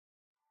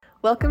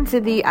Welcome to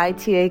the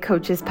ITA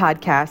Coaches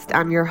Podcast.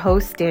 I'm your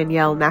host,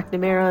 Danielle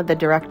McNamara, the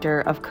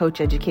Director of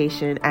Coach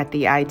Education at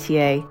the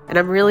ITA, and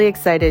I'm really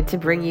excited to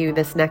bring you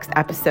this next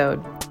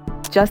episode.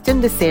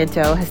 Justin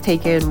DeSanto has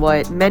taken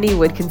what many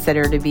would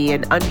consider to be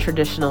an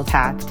untraditional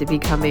path to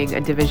becoming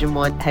a Division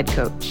I head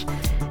coach.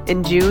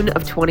 In June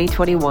of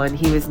 2021,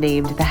 he was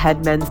named the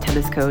head men's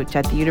tennis coach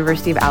at the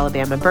University of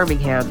Alabama,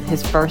 Birmingham,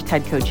 his first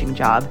head coaching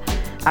job,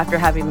 after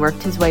having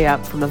worked his way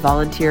up from a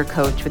volunteer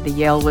coach with the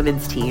Yale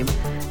women's team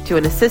to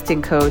an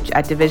assistant coach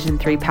at Division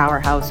III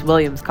powerhouse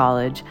Williams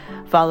College,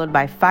 followed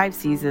by 5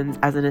 seasons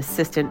as an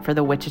assistant for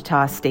the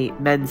Wichita State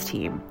men's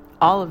team.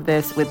 All of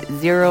this with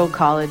 0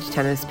 college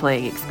tennis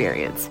playing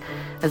experience.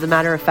 As a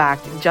matter of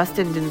fact,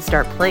 Justin didn't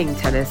start playing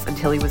tennis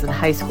until he was in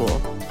high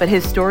school, but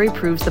his story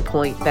proves the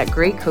point that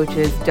great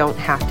coaches don't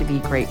have to be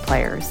great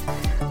players.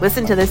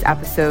 Listen to this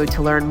episode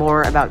to learn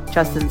more about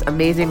Justin's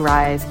amazing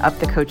rise up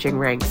the coaching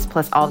ranks,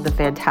 plus all of the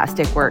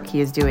fantastic work he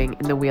is doing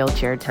in the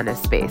wheelchair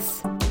tennis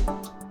space.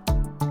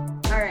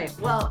 All right.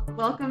 Well,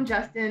 welcome,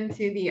 Justin,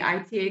 to the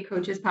ITA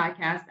Coaches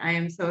Podcast. I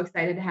am so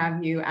excited to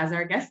have you as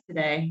our guest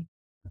today.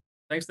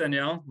 Thanks,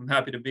 Danielle. I'm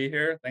happy to be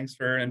here. Thanks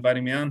for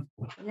inviting me on.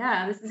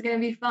 Yeah, this is going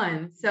to be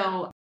fun.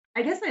 So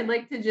I guess I'd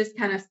like to just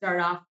kind of start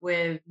off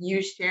with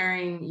you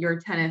sharing your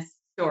tennis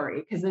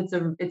story, because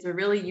it's a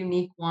really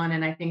unique one,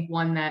 and I think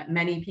one that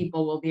many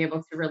people will be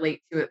able to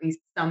relate to at least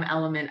some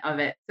element of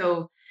it.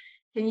 So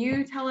can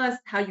you tell us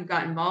how you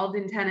got involved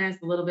in tennis,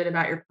 a little bit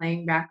about your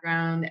playing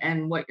background,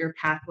 and what your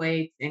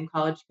pathway in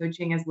college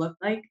coaching has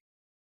looked like?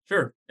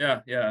 Sure.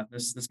 Yeah.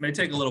 This may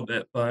take a little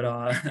bit, but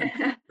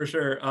for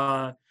sure.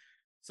 I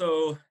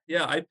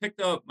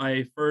picked up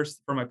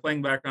for my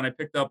playing background, I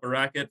picked up a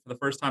racket for the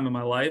first time in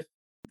my life,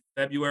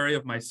 February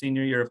of my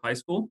senior year of high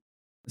school.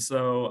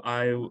 So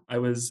I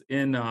was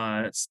in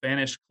a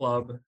Spanish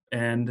club,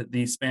 and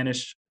the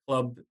Spanish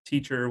club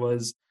teacher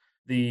was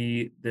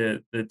the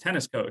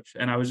tennis coach,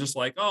 and I was just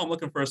like, oh, I'm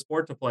looking for a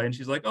sport to play, and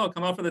she's like, oh,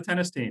 come out for the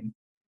tennis team.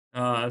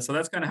 So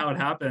that's kind of how it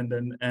happened,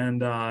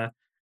 and I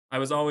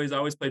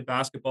always played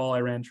basketball. I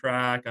ran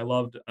track.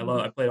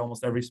 I played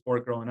almost every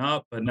sport growing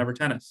up, but never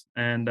tennis.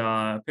 And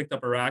picked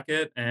up a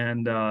racket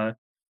and kind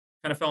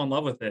of fell in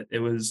love with it. It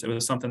was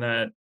something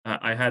that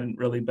I hadn't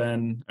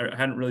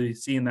really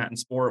seen that in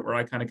sport, where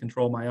I kind of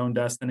control my own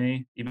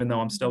destiny, even though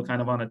I'm still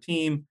kind of on a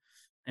team.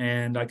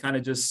 And I kind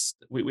of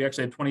we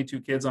actually had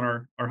 22 kids on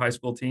our high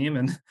school team,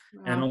 and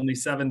Wow. only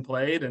 7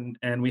 played,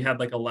 and we had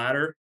like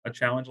a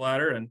challenge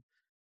ladder, and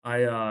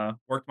I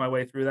worked my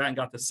way through that and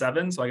got to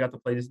 7, so I got to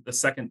play the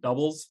second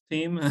doubles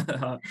team.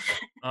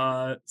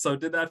 So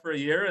did that for a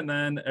year, and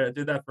then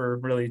did that for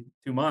really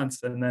 2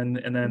 months, and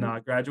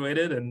then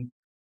graduated, and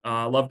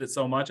loved it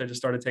so much I just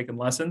started taking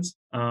lessons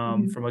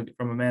Mhm.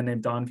 from a man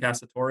named Don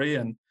Cassatori,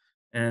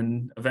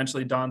 and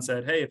eventually Don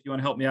said, "Hey, if you want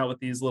to help me out with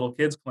these little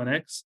kids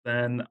clinics,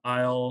 then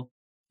I'll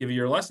give you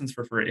your lessons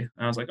for free." And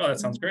I was like, "Oh, that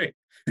sounds great."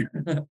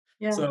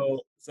 Yeah.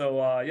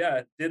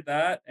 Yeah, did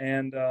that,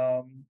 and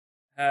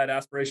had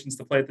aspirations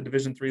to play at the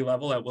Division III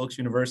level at Wilkes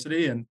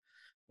University, and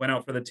went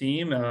out for the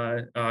team.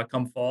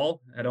 Come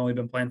fall, had only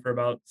been playing for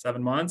about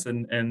 7 months,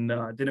 and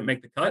didn't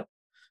make the cut.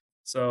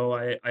 So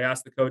I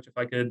asked the coach if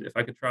I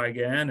could try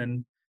again,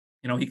 and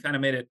he kind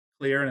of made it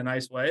clear in a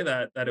nice way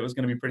that it was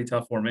going to be pretty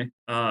tough for me.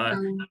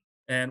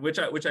 And which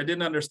I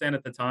didn't understand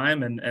at the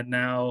time, and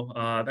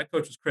now that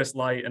coach was Chris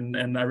Light,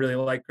 and I really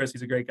like Chris.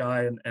 He's a great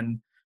guy,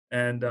 and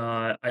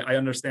I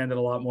understand it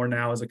a lot more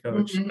now as a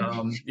coach.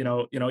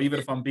 Mhm. Even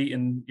if I'm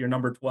beating your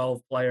number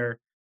 12 player,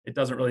 it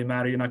doesn't really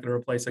matter. You're not going to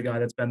replace a guy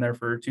that's been there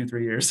for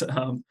 2-3 years.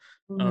 Uh,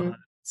 Mhm.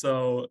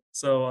 so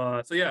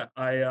yeah,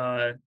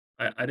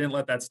 I didn't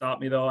let that stop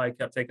me though. I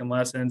kept taking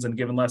lessons and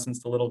giving lessons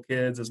to little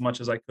kids as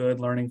much as I could,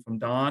 learning from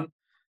Don.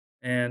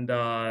 And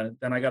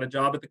then I got a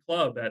job at the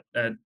club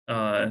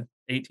at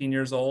 18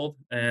 years old,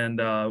 and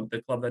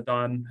the club that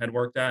Don had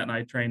worked at and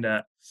I trained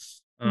at.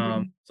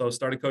 Mhm. So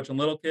started coaching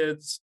little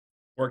kids,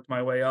 worked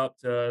my way up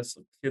to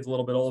some kids a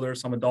little bit older,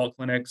 some adult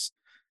clinics,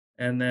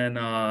 and then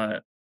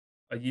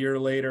a year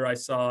later, I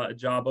saw a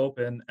job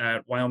open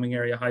at Wyoming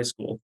Area High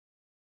School,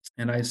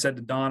 and I said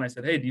to Don, I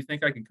said, "Hey, do you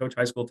think I could coach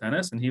high school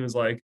tennis?" And he was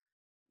like,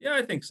 "Yeah,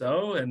 I think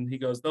so." And he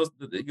goes,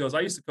 "I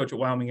used to coach at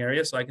Wyoming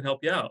Area, so I can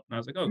help you out." And I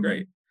was like, "Oh,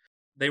 great." Mhm.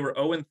 They were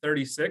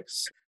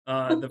 0-36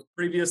 the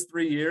previous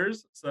 3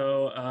 years,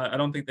 so I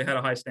don't think they had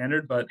a high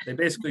standard, but they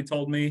basically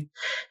told me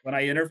when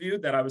I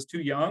interviewed that I was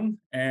too young,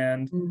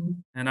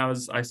 Mhm. and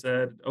I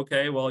said,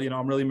 "Okay, well,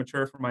 I'm really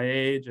mature for my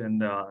age,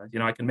 and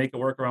I can make it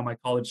work around my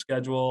college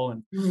schedule."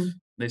 And Mhm.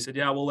 they said,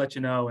 "Yeah, we'll let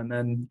you know." And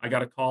then I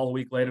got a call a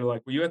week later,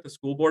 like, "Were you at the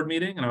school board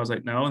meeting?" And I was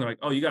like, "No." And they're like,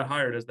 "Oh, you got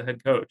hired as the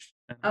head coach."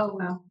 And I was Oh,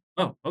 like, wow.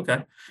 "Oh,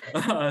 okay."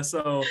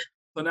 So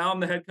now I'm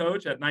the head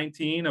coach at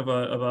 19 of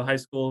a high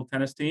school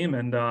tennis team,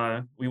 and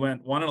we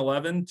went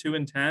 1-11,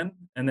 2-10,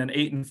 and then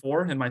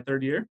 8-4 in my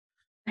 3rd year.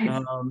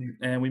 Nice.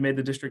 And we made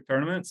the district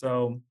tournament.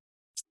 So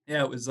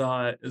yeah, it was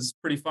a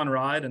pretty fun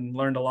ride, and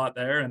learned a lot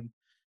there.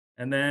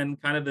 And then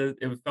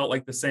it felt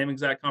like the same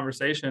exact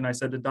conversation. I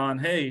said to Don,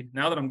 "Hey,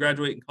 now that I'm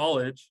graduating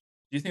college,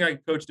 do you think I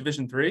could coach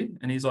Division III?"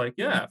 And he's like,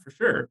 "Yeah, for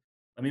sure.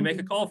 let me make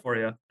a Mhm. call for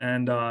you.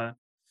 And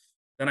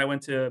then I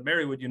went to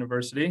Marywood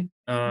University,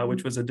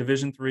 which Mhm. was a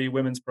Division III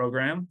women's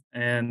program,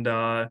 and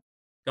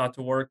got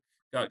to work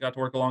got to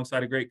work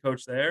alongside a great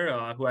coach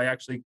there, who I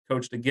actually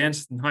coached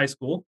against in high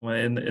school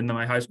in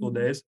my high school Mhm.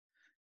 days.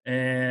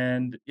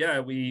 And yeah,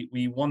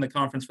 we won the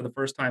conference for the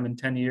first time in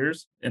 10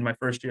 years in my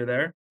first year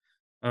there.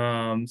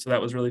 So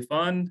that was really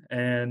fun.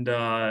 And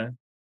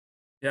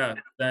yeah,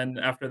 then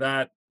after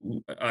that,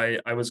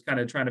 I was kind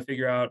of trying to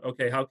figure out,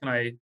 okay, how can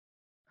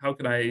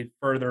I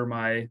further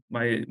my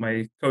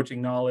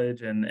coaching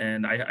knowledge?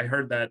 And I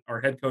heard that our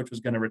head coach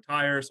was going to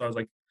retire, so I was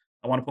like,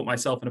 I want to put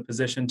myself in a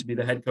position to be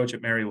the head coach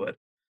at Marywood.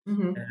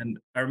 Mhm. And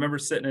I remember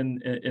sitting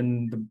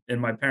in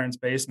my parents'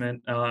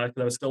 basement, 'cause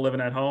I was still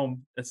living at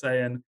home, and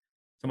saying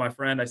to my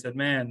friend, I said,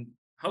 "Man,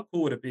 how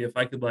cool would it be if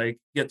I could, like,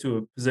 get to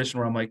a position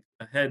where I'm, like,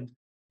 a head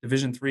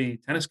Division III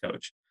tennis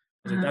coach?"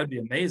 I was like, Uh-huh. "That'd be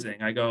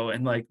amazing." I go,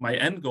 and, like, my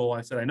end goal,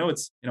 I said, "I know it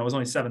was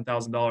only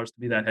 $7,000 to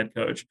be that head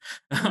coach."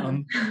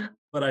 Um, Uh-huh.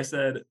 but I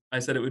said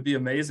it would be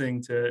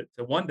amazing to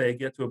one day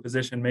get to a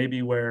position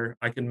maybe where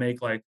I can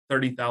make, like,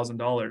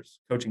 $30,000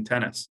 coaching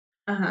tennis.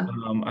 Uh-huh.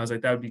 I was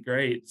like, "That would be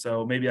great."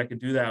 So maybe I could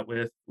do that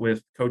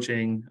with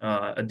coaching,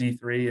 a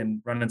D3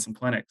 and running some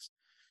clinics.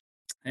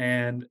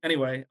 And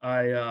anyway,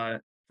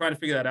 trying to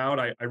figure that out,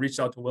 I reached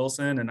out to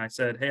Wilson and I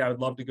said, "Hey, I would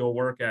love to go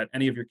work at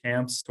any of your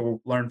camps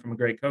to learn from a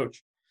great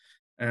coach."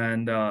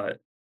 And,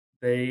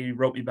 they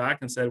wrote me back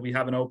and said, "We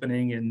have an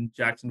opening in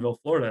Jacksonville,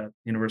 Florida,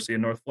 University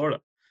of North Florida,"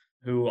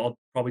 who I'll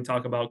probably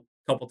talk about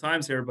a couple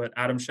times here, but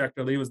Adam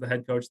Schechterly was the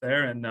head coach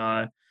there, and,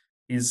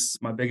 he's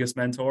my biggest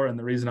mentor and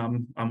the reason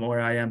I'm where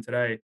I am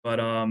today. But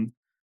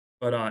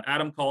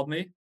Adam called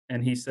me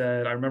and he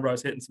said, I remember I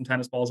was hitting some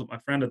tennis balls with my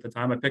friend at the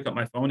time. I pick up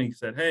my phone. He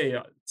said, "Hey,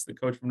 it's the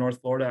coach from North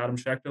Florida, Adam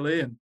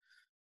Schechterly, and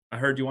I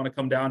heard you want to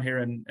come down here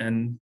and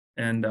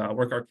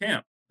work our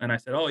camp." And I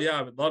said, "Oh yeah,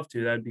 I would love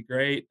to. That'd be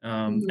great."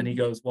 And he Mhm.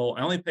 goes, "Well,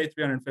 I only pay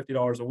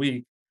 $350 a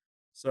week,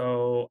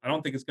 so I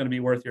don't think it's going to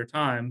be worth your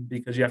time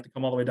because you have to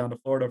come all the way down to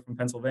Florida from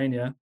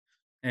Pennsylvania.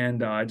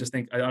 And I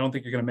don't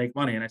think you're going to make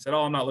money." And I said,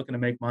 "Oh, I'm not looking to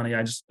make money.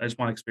 I just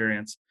want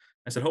experience."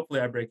 I said, "Hopefully,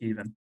 I break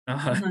even."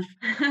 Uh-huh.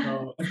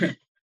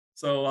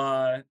 So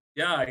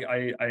yeah,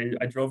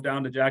 I drove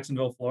down to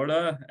Jacksonville,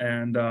 Florida,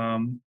 and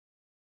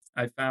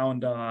I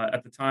found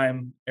at the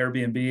time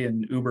Airbnb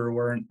and Uber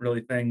weren't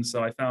really things,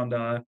 so I found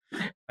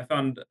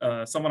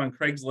someone on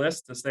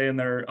Craigslist to stay in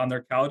their on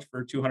their couch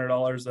for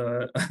 $200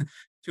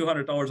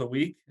 $200 a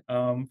week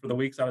for the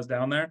weeks I was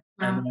down there,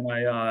 and Wow.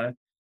 then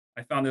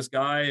I found this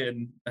guy,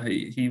 and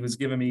he was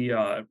giving me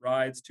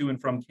rides to and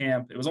from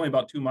camp. It was only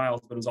about 2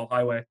 miles, but it was all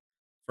highway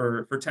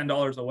for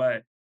 $10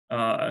 away.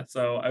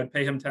 So I would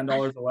pay him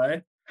 $10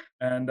 away,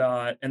 and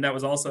that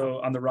was also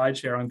on the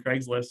rideshare on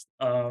Craigslist.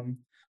 Mhm.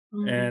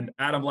 And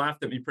Adam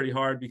laughed at me pretty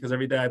hard because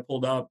every day I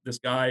pulled up, this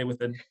guy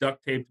with a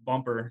duct taped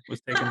bumper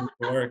was taking me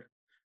to work.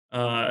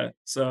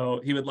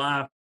 So he would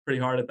laugh pretty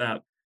hard at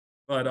that.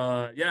 But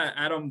yeah,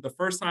 Adam, the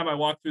first time I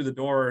walked through the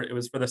door, it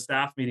was for the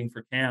staff meeting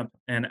for camp,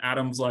 and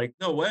Adam's like,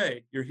 "No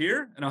way, you're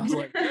here?" And I was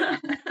like, "Yeah."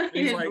 And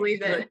You didn't believe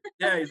he's like, it.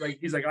 "Yeah."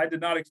 He's like, "I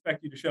did not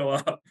expect you to show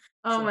up."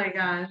 Oh So my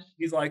gosh.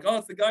 he's like, "Oh,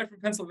 it's the guy from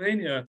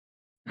Pennsylvania."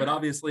 But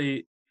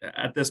obviously,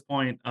 at this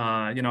point,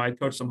 I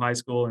coached some high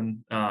school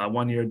and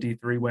 1 year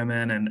D3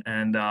 women,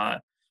 and I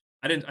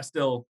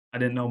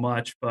didn't know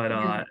much, but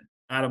Yeah.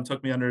 Adam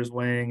took me under his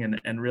wing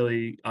and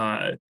really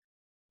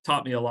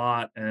taught me a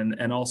lot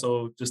and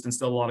also just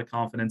instilled a lot of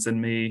confidence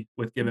in me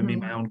with giving me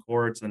my Mhm. own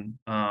courts. And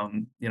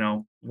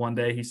one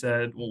day he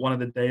said, well, one of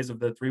the days of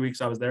the 3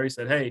 weeks I was there, he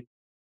said, "Hey,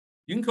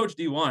 you can coach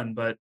D1,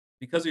 but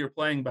because of your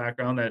playing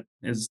background that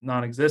is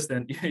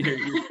non-existent,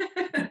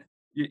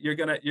 you're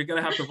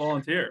gonna have to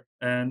volunteer."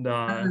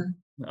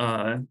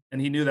 Uh-huh.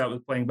 And he knew that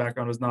with playing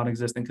background was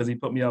non-existent because he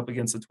put me up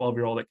against a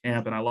 12-year-old at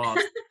camp and I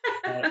lost.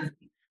 Uh,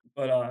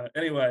 but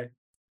anyway,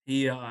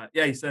 he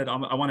said,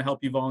 I want to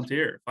help you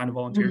volunteer, find a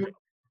volunteer job. Mhm.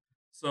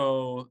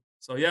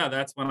 So yeah,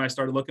 that's when I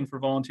started looking for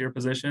volunteer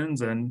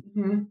positions and,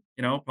 Mhm.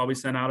 probably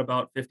sent out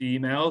about 50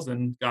 emails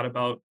and got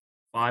about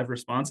 5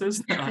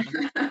 responses.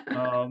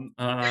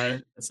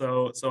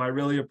 So I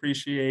really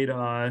appreciate,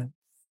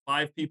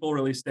 5 people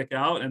really stick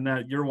out and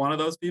that you're one of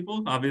those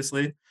people,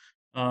 obviously,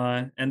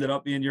 ended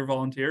up being your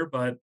volunteer,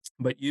 but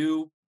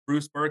you,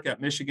 Bruce Burke at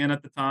Michigan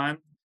at the time,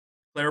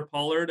 Claire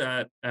Pollard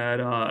at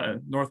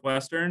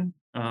Northwestern,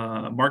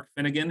 Mark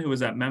Finnegan, who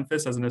was at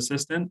Memphis as an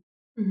assistant,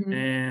 Mhm.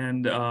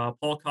 and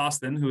Paul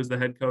Costin, who is the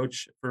head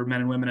coach for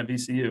men and women at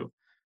VCU.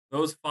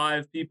 Those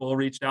 5 people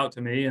reached out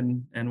to me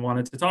and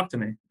wanted to talk to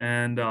me.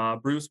 And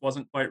Bruce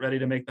wasn't quite ready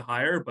to make the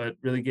hire, but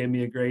really gave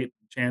me a great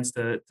chance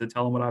to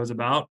tell him what I was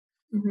about.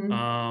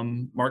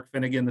 Mhm. Mark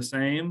Finnegan, the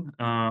same.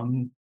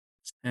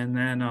 And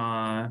then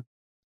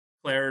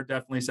Claire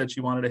definitely said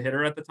she wanted a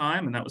hitter at the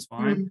time, and that was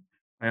fine. Mhm.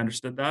 I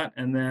understood that.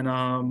 And then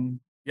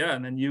yeah,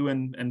 and then you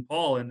and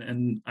Paul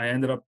and I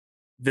ended up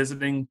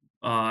visiting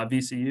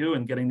VCU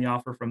and getting the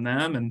offer from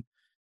them,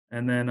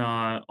 and then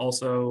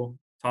also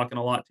talking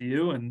a lot to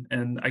you,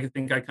 and I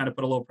think I kind of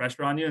put a little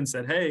pressure on you and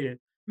said, "Hey,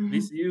 Mhm.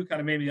 VCU kind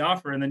of made me the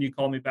offer, and then you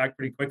called me back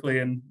pretty quickly,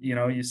 and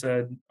you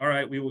said, "All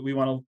right, we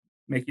want to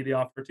make you the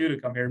offer too to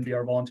come here and be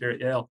our volunteer at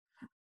Yale."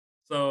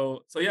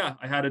 So yeah,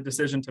 I had a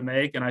decision to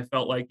make, and I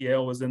felt like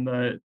Yale was in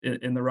the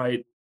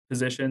right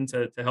position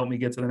to help me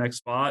get to the next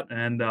spot.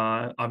 And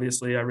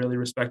obviously, I really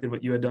respected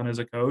what you had done as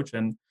a coach.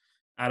 And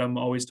Adam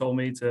always told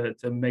me to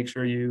make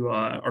sure you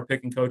are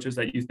picking coaches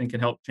that you think can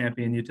help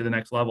champion you to the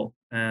next level.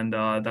 And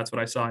that's what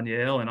I saw in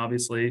Yale. And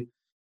obviously,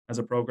 as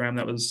a program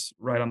that was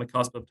right on the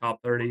cusp of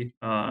top 30,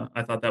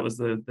 I thought that was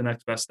the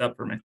next best step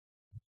for me.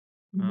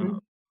 Uh, Mhm.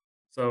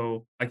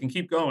 so I can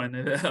keep going.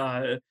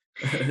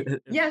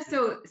 Yeah,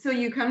 so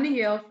you come to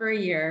Yale for a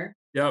year,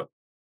 Yep,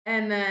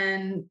 and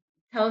then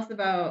tell us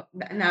about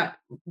and that,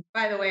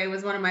 by the way,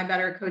 was one of my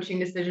better coaching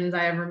decisions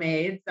I ever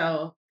made.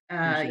 So,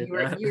 appreciate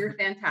that. you were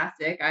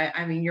fantastic.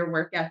 I mean, your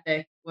work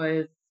ethic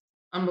was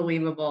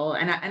unbelievable,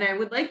 and I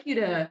would like you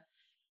to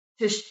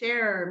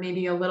share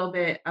maybe a little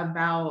bit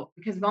about,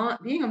 because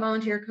being a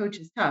volunteer coach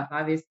is tough.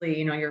 Obviously,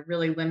 you're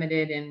really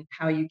limited in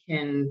how you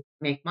can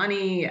make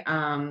money,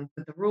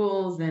 with the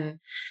rules, and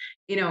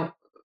you know,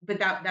 but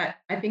that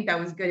I think that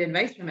was good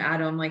advice from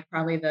Adam, like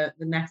probably the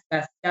next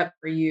best step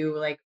for you,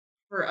 like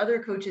for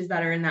other coaches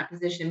that are in that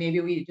position. Maybe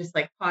we just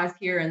like pause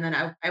here, and then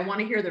I want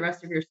to hear the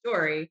rest of your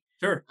story.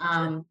 Sure, sure.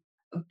 Um,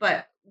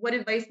 but what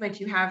advice might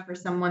you have for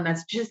someone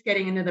that's just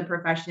getting into the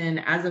profession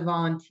as a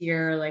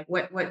volunteer? Like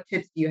what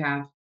tips do you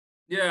have?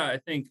 Yeah, I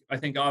think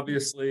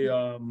obviously,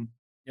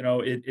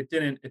 it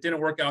didn't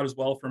work out as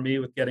well for me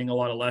with getting a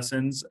lot of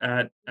lessons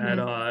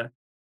Mhm.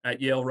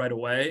 at Yale right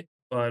away.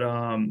 But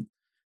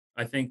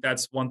I think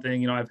that's one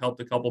thing. I've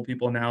helped a couple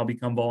people now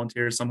become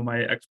volunteers, some of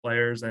my ex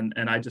players, and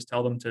I just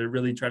tell them to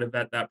really try to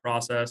vet that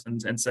process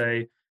and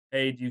say,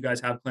 hey, do you guys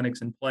have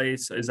clinics in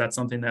place? Is that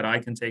something that I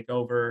can take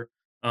over?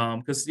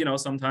 Because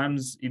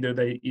sometimes either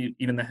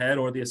even the head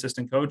or the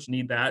assistant coach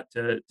need that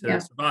to Yeah.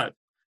 survive.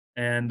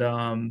 And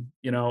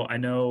I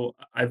know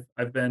I've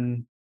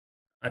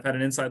had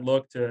an inside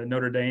look to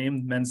Notre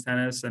Dame men's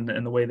tennis and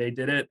the way they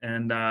did it,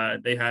 and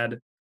they had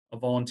a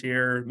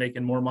volunteer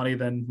making more money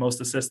than most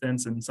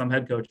assistants and some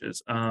head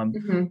coaches.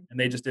 Mhm. And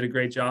they just did a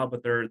great job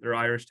with their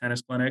Irish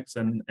tennis clinics,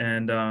 and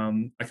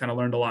I kind of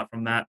learned a lot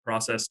from that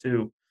process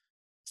too.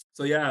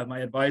 So yeah, my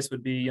advice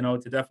would be,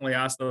 to definitely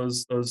ask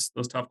those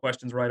tough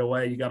questions right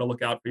away. You got to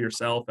look out for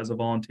yourself as a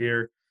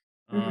volunteer,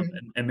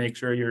 Mhm. and make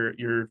sure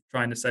you're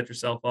trying to set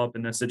yourself up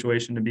in a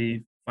situation to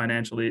be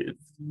financially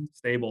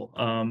stable.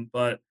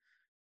 But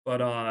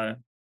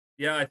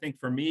yeah, I think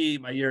for me,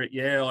 my year at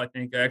Yale, I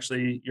think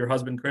actually your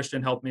husband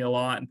Christian helped me a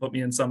lot and put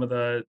me in some of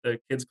the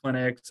kids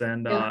clinics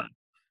Yeah.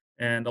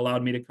 and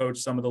allowed me to coach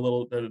some of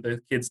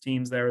the kids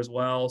teams there as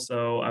well.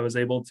 So I was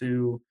able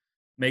to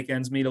make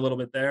ends meet a little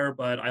bit there,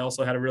 but I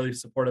also had a really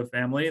supportive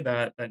family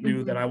that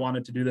knew that Mhm. I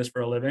wanted to do this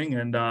for a living.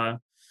 And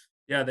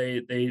yeah,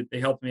 they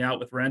helped me out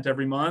with rent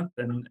every month,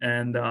 and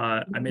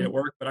I made it Mhm.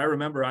 work. But I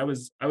remember I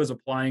was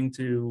applying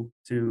to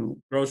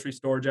grocery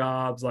store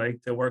jobs,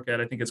 like to work at,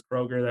 I think it's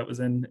Kroger, that was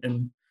in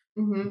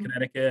Mhm.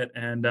 Connecticut,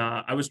 and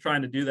I was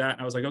trying to do that,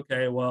 and I was like,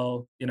 okay,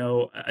 well,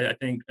 I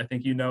think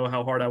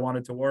how hard I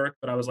wanted to work,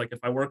 but I was like, if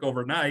I work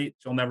overnight,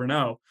 she'll never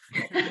know,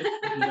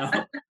 you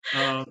know.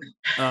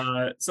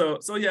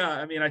 So yeah,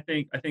 I mean, I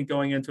think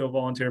going into a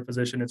volunteer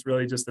position, it's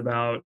really just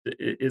about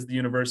is the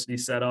university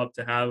set up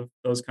to have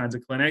those kinds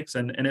of clinics,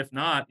 and if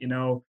not,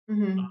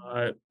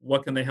 Mhm.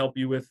 what can they help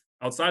you with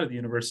outside of the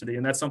university,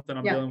 and that's something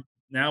I'm Yeah. doing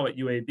now at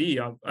UAB.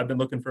 I've been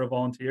looking for a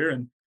volunteer,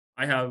 and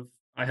I have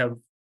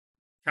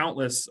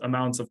countless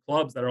amounts of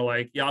clubs that are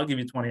like, "Yeah, I'll give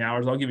you 20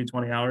 hours. I'll give you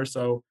 20 hours."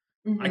 So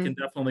I can Mhm.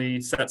 definitely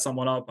set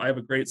someone up. I have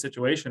a great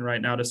situation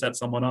right now to set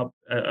someone up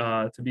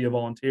to be a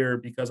volunteer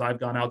because I've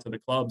gone out to the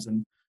clubs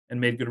and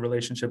made good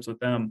relationships with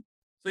them.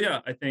 So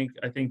yeah, I think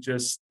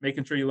just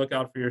making sure you look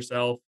out for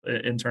yourself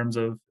in terms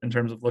of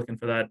looking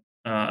for that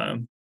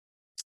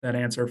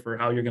answer for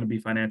how you're going to be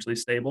financially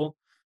stable.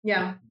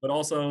 Yeah. But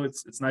also,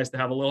 it's nice to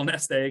have a little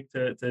nest egg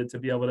to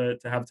be able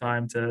to have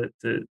time to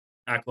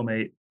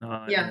acclimate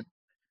Yeah.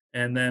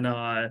 and then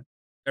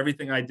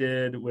everything I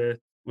did with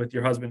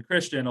your husband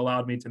Christian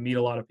allowed me to meet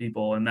a lot of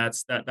people, and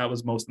that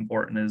was most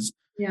important. Is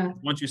Yeah.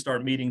 once you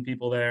start meeting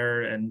people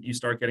there and you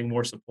start getting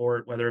more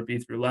support, whether it be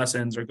through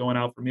lessons or going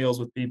out for meals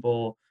with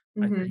people,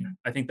 I think Mhm.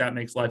 I think that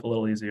makes life a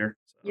little easier.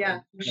 So Yeah,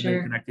 for and then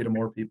sure. connect you to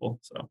more people.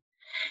 So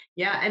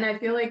Yeah, and I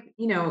feel like,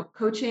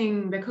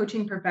 the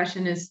coaching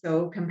profession is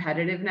so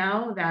competitive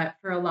now that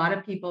for a lot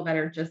of people that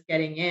are just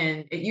getting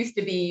in, it used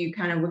to be you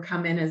kind of would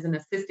come in as an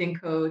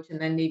assistant coach and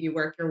then maybe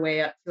work your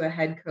way up to a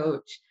head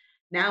coach.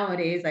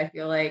 Nowadays, I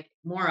feel like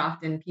more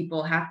often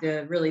people have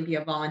to really be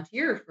a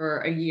volunteer for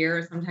a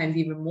year, sometimes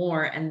even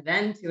more, and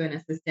then to an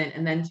assistant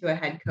and then to a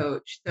head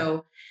coach.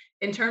 So,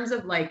 in terms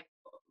of like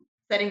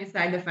setting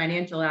aside the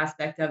financial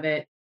aspect of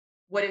it,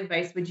 what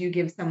advice would you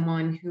give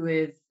someone who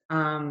is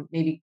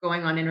maybe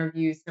going on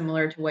interviews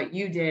similar to what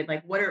you did?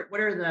 Like, what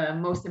are the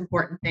most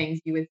important things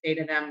you would say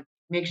to them?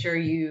 Make sure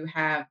you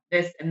have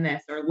this and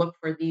this, or look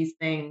for these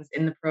things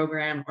in the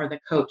program or the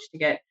coach to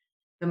get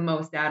the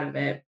most out of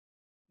it.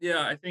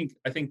 Yeah, I think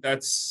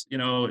that's,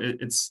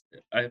 it's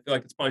I feel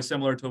like it's probably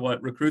similar to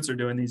what recruits are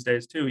doing these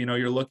days too.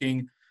 You're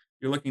looking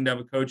to have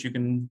a coach you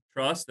can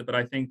trust, but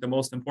I think the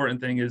most important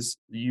thing is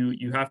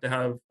you have to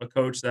have a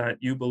coach that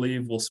you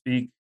believe will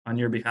speak on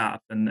your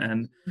behalf.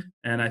 And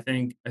I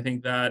think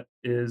that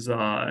is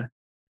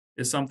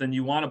something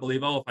you want to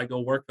believe, oh, if I go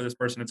work for this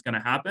person, it's going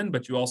to happen.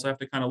 But you also have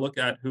to kind of look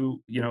at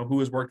who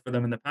has worked for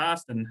them in the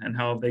past, and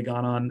how have they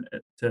gone on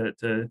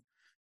to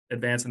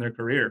advance in their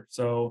career.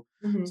 So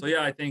Mhm. so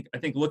yeah, I think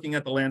looking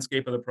at the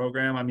landscape of the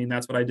program, I mean,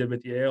 that's what I did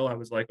with Yale. I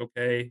was like,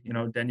 okay,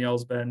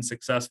 Danielle's been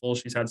successful.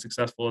 She's had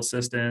successful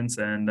assistants,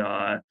 and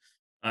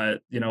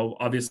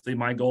obviously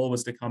my goal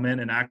was to come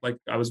in and act like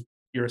I was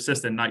your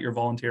assistant, not your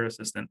volunteer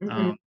assistant.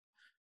 Mhm.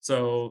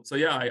 So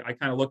yeah, I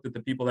kind of looked at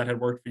the people that had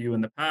worked for you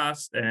in the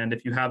past, and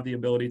if you have the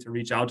ability to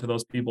reach out to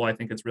those people, I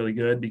think it's really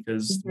good,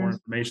 because the more Mhm.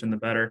 information, the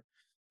better.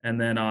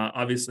 And then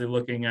obviously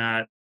looking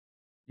at,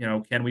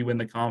 can we win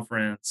the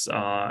conference?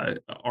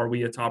 Are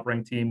we a top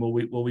ranked team? Will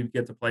we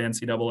get to play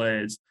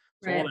NCAA's?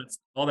 So Right.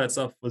 all that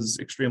stuff was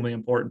extremely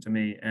important to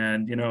me.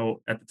 And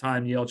at the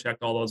time, Yale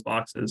checked all those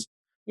boxes.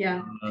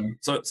 Yeah.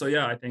 So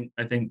yeah, I think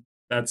I think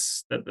that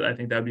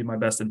would be my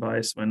best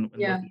advice when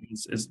Yeah. looking,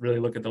 is really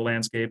look at the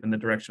landscape and the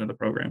direction of the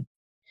program.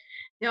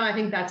 No, I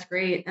think that's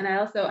great. And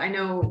I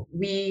know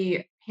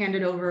we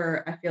handed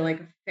over, I feel like,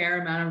 a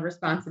fair amount of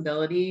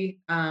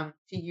responsibility to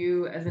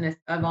you as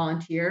a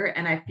volunteer.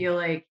 And I feel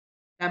like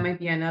that might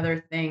be another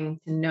thing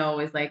to know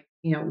is like,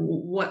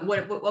 what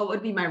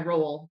would be my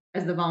role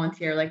as the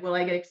volunteer? Like, will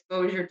I get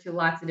exposure to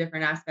lots of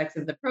different aspects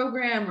of the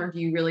program, or do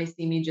you really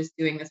see me just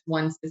doing this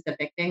one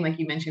specific thing? Like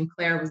you mentioned,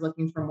 Claire was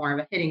looking for more of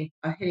a hitting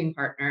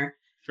partner.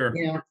 Sure.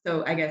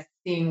 So I guess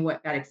seeing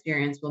what that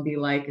experience will be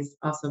like is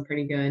also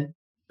pretty good.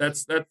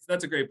 That's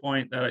a great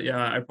point that,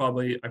 yeah, I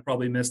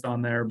probably missed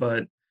on there.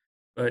 But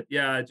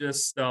yeah,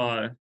 just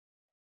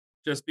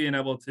being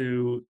able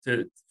to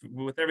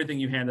with everything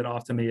you handed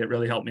off to me, it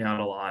really helped me out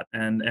a lot.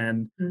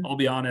 And I'll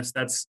be honest,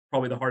 that's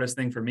probably the hardest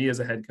thing for me as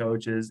a head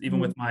coach, is even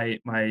Mhm. with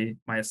my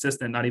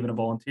assistant, not even a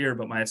volunteer,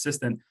 but my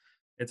assistant,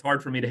 it's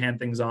hard for me to hand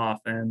things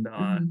off. And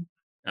Mhm.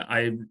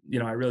 I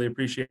really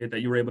appreciate that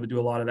you were able to do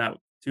a lot of that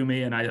to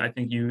me. And I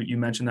think you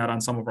mentioned that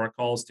on some of our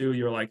calls too.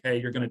 You were like, hey,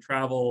 you're going to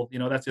travel.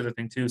 That's the other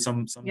thing too.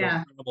 Some don't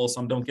Yeah. travel,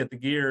 some don't get the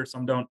gear,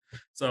 some don't.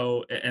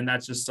 So, and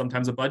that's just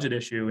sometimes a budget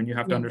issue, and you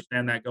have to Yeah.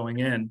 understand that going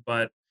in.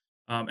 But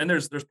and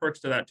there's perks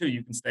to that too.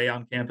 You can stay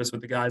on campus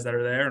with the guys that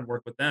are there and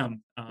work with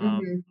them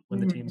Mhm. when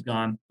the Mhm. team's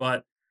gone.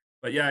 But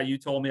yeah, you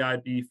told me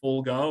I'd be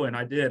full go, and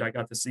I did. I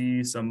got to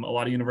see a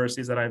lot of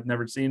universities that I've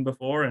never seen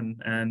before,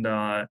 and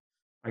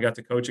I got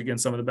to coach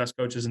against some of the best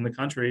coaches in the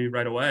country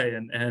right away.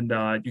 And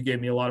you gave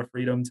me a lot of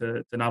freedom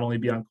to not only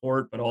be on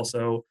court, but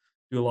also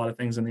do a lot of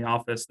things in the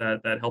office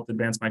that helped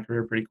advance my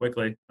career pretty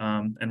quickly.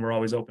 And we're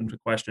always open to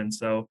questions.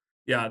 So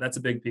yeah, that's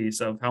a big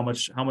piece of how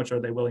much are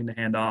they willing to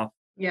hand off.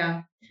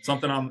 Yeah.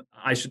 Something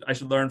I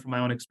should learn from my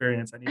own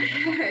experience. I need to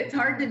hand off a It's little bit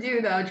hard to more.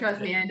 do though,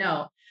 trust It, me, I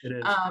know. it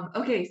is.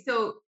 Okay,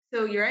 so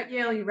you're at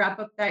Yale, you wrap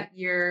up that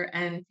year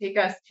and take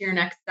us to your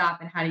next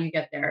stop and how do you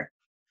get there?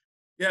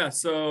 Yeah.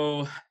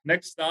 So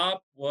next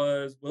stop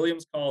was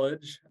Williams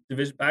College,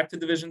 back to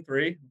Division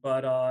 3.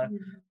 But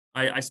Mhm.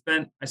 I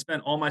spent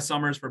all my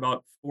summers for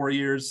about 4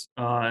 years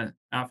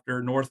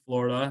after North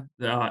Florida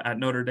at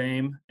Notre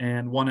Dame,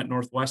 and one at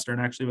Northwestern,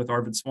 actually, with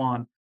Arvid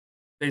Swan.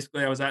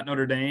 Basically, I was at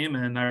Notre Dame,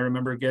 and I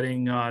remember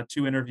getting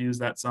two interviews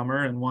that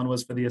summer, and one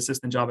was for the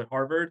assistant job at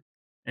Harvard,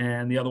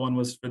 and the other one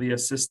was for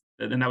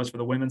and that was for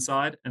the women's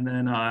side, and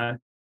then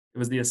it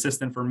was the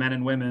assistant for men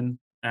and women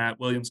at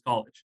Williams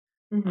College.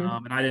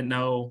 Mhm. And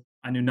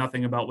I knew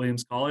nothing about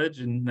Williams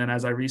College, and then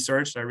as I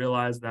researched, I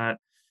realized that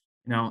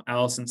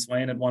Allison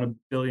Swain had won a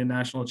billion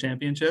national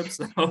championships.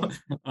 So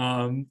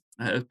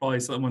it's probably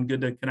someone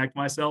good to connect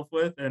myself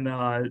with. And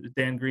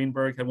Dan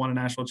Greenberg had won a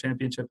national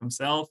championship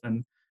himself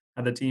and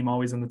had the team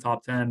always in the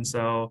top 10.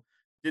 So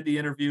did the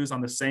interviews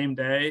on the same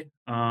day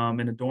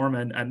in a dorm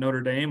at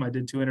Notre Dame. I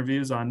did two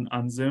interviews on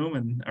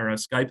Zoom or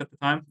Skype at the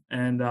time.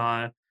 And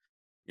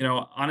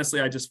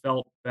honestly, I just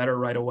felt better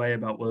right away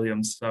about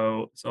Williams.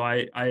 So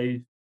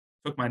I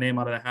took my name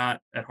out of the hat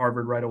at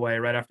Harvard right away,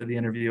 right after the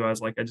interview. I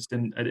was like, it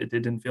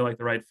didn't feel like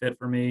the right fit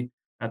for me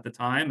at the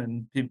time.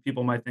 And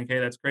people might think, hey,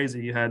 that's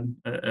crazy. You had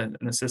an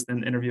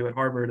assistant interview at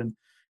Harvard. And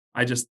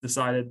I just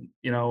decided,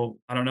 I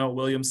don't know,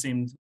 Williams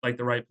seemed like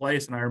the right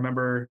place. And I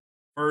remember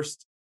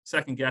first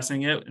second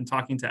guessing it and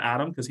talking to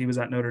Adam, because he was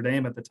at Notre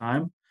Dame at the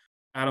time.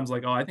 Adam's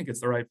like, "Oh, I think it's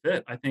the right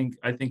fit. I think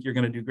you're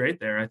going to do great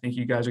there. I think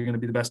you guys are going to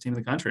be the best team in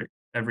the country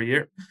every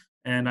year."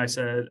 And I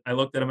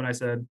looked at him and I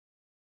said,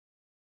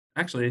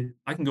 "Actually,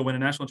 I can go win a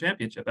national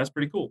championship. That's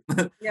pretty cool."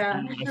 Yeah.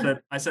 And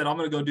I said, "I'm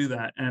going to go do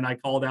that." And I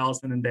called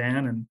Allison and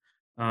Dan,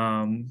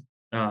 and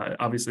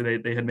obviously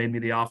they had made me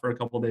the offer a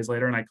couple of days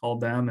later, and I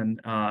called them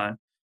and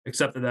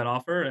accepted that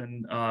offer.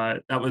 And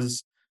that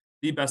was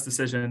the best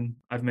decision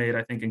I've made,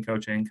 I think, in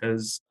coaching,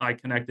 because I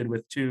connected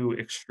with two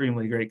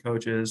extremely great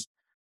coaches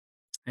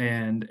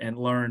and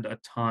learned a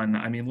ton.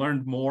 I mean,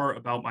 learned more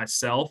about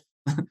myself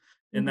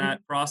in Mhm.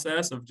 that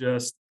process of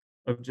just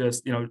of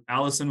just,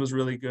 Allison was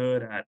really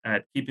good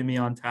at keeping me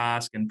on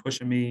task and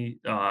pushing me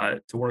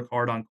to work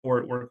hard on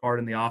court, work hard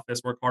in the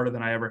office, work harder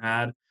than I ever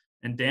had.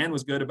 And Dan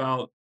was good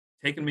about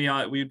taking me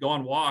out. We'd go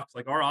on walks.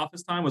 Like our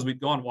office time was we'd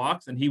go on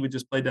walks and he would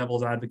just play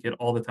devil's advocate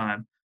all the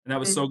time. And that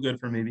was Mm. so good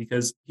for me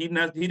because he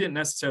didn't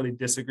necessarily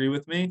disagree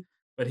with me,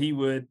 but he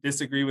would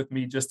disagree with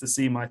me just to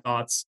see my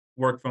thoughts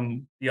work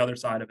from the other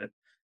side of it.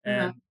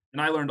 Uh-huh.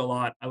 And I learned a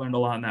lot. I learned a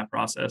lot in that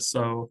process.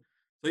 So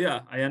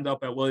yeah, I end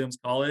up at Williams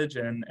College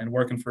and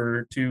working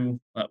for two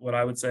what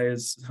I would say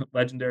is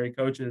legendary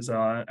coaches,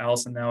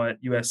 Allison now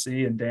at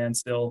USC and Dan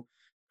still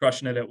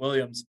crushing it at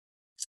Williams.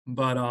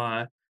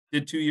 But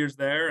did 2 years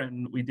there,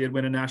 and we did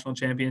win a national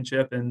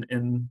championship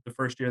in the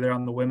first year there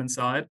on the women's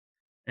side.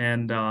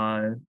 And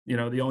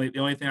the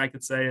only thing I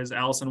could say is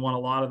Allison won a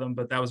lot of them,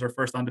 but that was her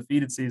first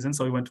undefeated season,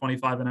 so we went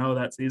 25-0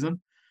 that season.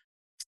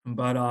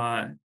 But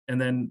and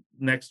then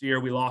next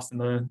year we lost in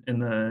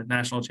the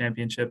national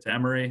championship to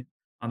Emory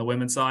on the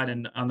women's side,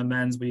 and on the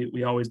men's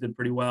we always did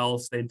pretty well,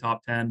 stayed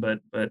top 10, but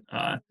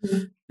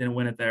Mhm. didn't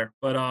win it there.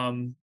 But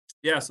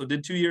yeah, so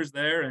did 2 years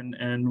there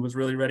and was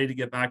really ready to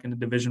get back into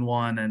Division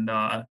One.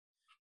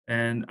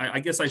 And I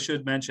guess I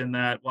should mention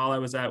that while I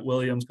was at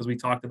Williams, because we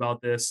talked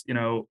about this,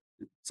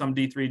 some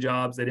D3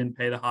 jobs they didn't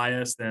pay the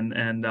highest,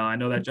 and I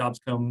know that job's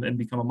come and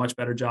become a much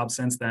better job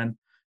since then.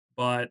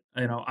 But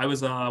I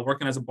was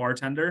working as a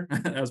bartender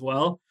as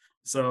well.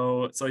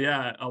 So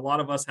yeah, a lot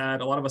of us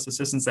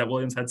assistants at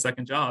Williams had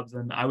second jobs,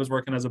 and I was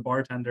working as a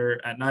bartender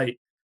at night.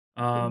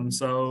 Mhm.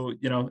 So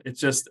it's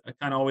just I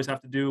kind of always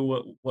have to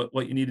do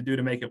what you need to do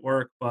to make it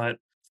work. But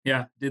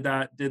yeah, did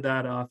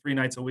that 3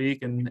 nights a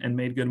week and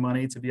made good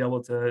money to be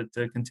able to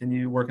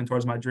continue working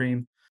towards my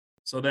dream.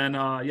 So then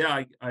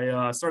yeah,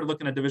 I started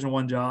looking at Division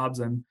One jobs,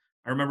 and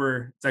I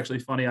remember it's actually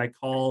funny. I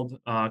called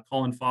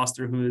Colin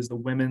Foster, who is the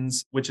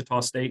women's Wichita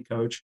State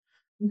coach,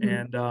 Mhm.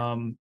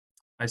 and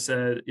I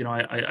said,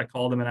 I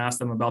called him and asked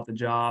him about the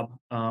job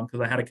because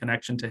I had a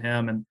connection to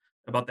him and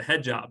about the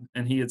head job,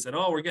 and he had said,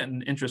 "Oh, we're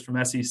getting interest from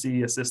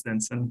SEC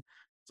assistants," and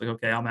it's like,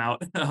 okay, I'm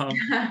out.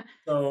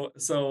 So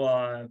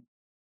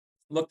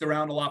looked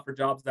around a lot for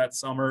jobs that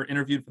summer,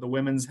 interviewed for the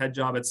women's head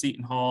job at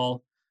Seton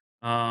Hall.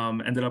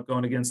 Ended up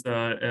going against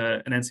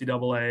an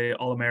NCAA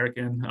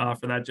All-American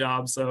for that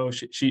job. So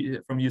she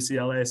from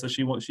UCLA, so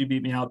she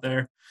beat me out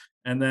there,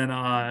 and then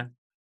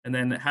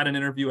had an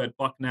interview at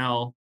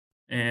Bucknell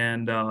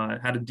and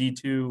had a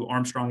D2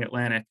 Armstrong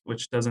Atlantic,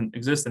 which doesn't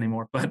exist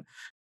anymore. But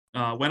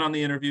went on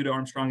the interview to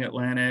Armstrong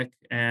Atlantic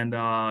and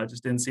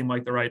just didn't seem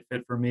like the right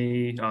fit for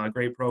me.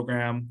 Great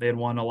program. They had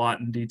won a lot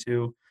in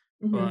D2,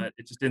 Mhm. but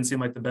it just didn't seem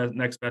like the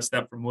next best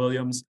step from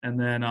Williams. And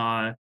then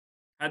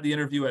had the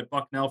interview at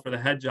Bucknell for the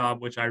head job,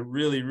 which I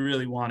really,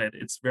 really wanted.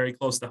 It's very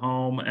close to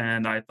home,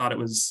 and I thought it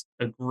was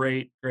a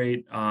great,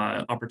 great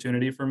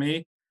opportunity for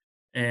me.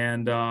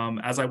 And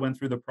as I went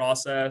through the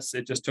process,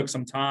 it just took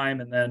some time,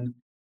 and then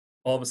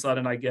all of a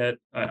sudden I get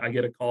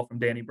a call from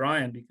Danny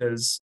Bryan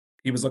because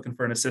he was looking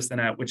for an assistant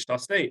at Wichita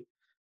State.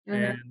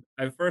 Okay. And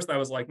at first I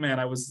was like, man,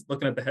 I was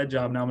looking at the head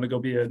job. Now I'm going to go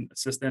be an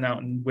assistant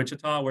out in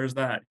Wichita. Where's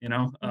that?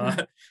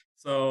 Mhm.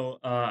 So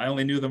I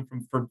only knew them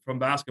from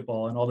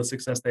basketball and all the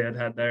success they had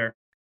had there.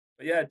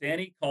 But yeah,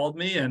 Danny called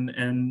me,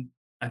 and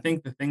I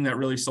think the thing that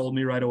really sold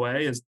me right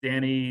away is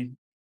Danny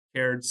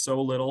cared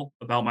so little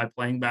about my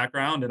playing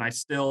background, and I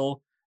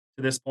still,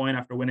 to this point,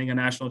 after winning a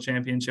national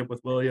championship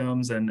with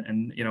Williams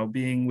and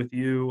being with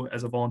you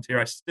as a volunteer,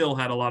 I still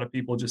had a lot of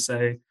people just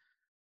say,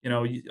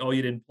 "Oh,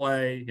 you didn't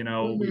play." We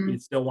Mhm.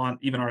 still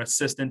want even our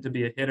assistant to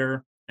be a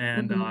hitter,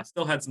 and Mhm.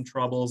 still had some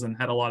troubles and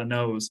had a lot of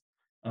no's,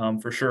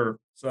 for sure.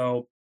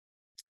 So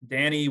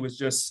Danny was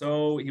just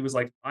so he was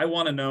like, I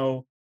want to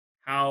know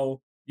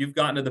how you've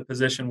gotten to the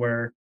position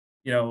where,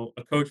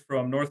 a coach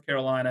from North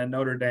Carolina,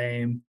 Notre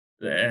Dame,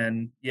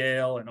 and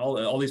Yale, and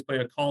all these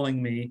players are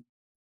calling me,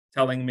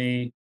 telling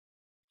me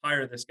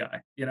hire this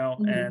guy,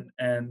 Mhm.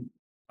 and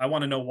I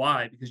want to know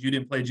why because you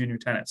didn't play junior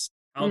tennis.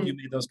 How have you Mm.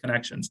 made those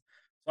connections?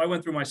 So I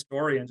went through my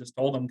story and just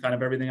told him kind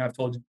of everything I've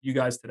told you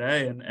guys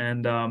today,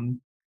 and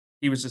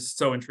he was just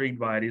so intrigued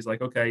by it. He's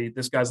like, okay,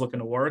 this guy's looking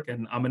to work,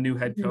 and I'm a new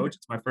head Mhm. coach.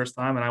 It's my first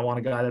time, and I want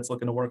a guy that's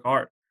looking to work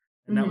hard.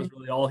 And that was Mhm.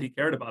 really all he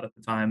cared about at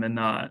the time, and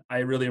I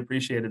really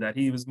appreciated that.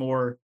 He was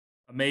more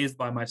amazed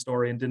by my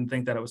story and didn't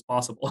think that it was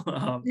possible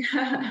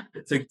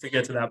to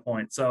get to that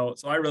point. So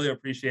I really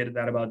appreciated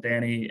that about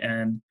Danny,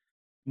 and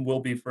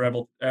will be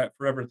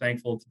forever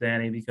thankful to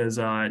Danny because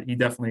he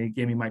definitely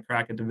gave me my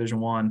crack at Division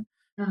One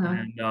Uh-huh.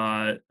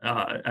 and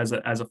as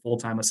a full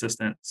time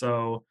assistant.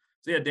 So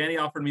yeah, Danny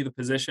offered me the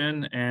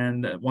position,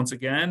 and once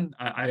again,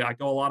 I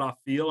go a lot off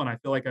feel, and I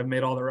feel like I've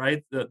made all the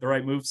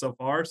right moves so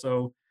far.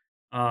 So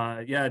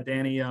yeah,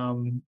 Danny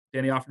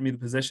offered me the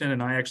position,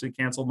 and I actually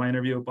canceled my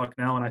interview at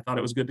Bucknell, and I thought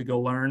it was good to go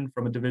learn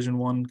from a Division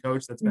One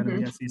coach that's been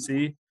in Mhm. the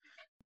SEC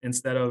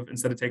instead of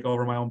take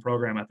over my own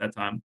program at that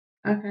time.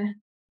 Okay.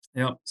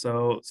 Yep.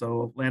 So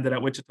landed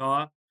at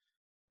Wichita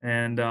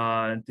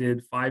and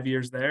did 5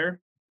 years there,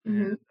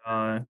 and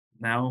Mhm.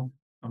 now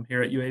I'm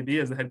here at UAB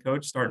as the head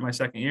coach, starting my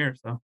second year.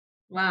 So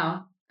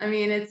Wow. I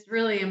mean, it's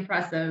really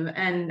impressive.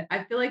 And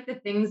I feel like the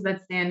things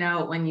that stand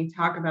out when you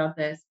talk about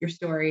this, your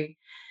story,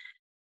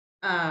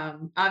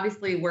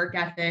 obviously work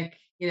ethic,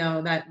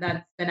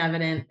 that's been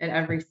evident at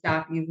every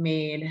stop you've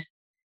made.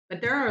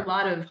 But there are a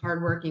lot of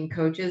hardworking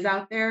coaches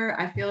out there.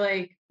 I feel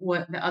like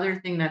what the other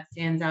thing that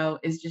stands out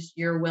is just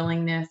your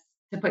willingness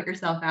to put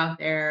yourself out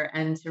there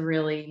and to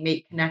really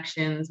make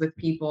connections with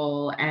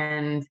people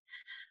and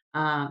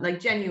like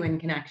genuine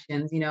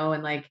connections,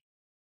 and like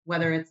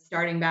whether it's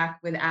starting back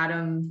with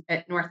Adam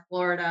at North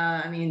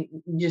Florida, I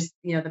mean, just,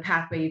 the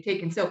pathway you've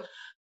taken. So,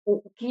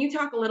 can you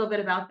talk a little bit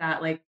about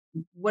that? Like,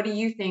 what do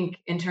you think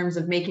in terms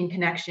of making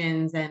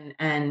connections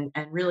and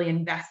really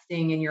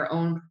investing in your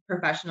own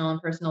professional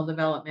and personal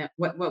development?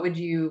 What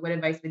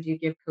advice would you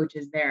give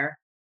coaches there?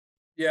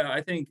 Yeah,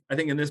 I think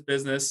in this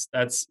business,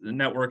 that's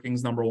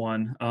networking's number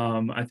one.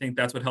 I think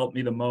that's what helped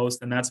me the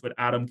most, and that's what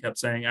Adam kept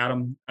saying.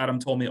 Adam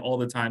told me all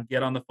the time,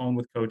 get on the phone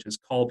with coaches,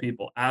 call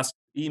people,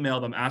 email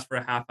them, ask for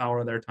a half hour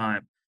of their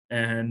time.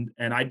 And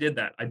I did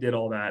that. I did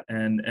all that.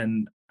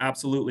 And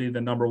absolutely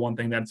the number one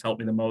thing that's helped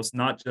me the most,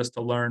 not just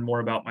to learn more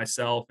about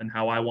myself and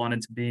how I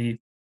wanted to be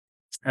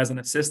as an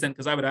assistant,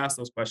 because I would ask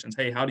those questions.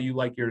 Hey, how do you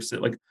like your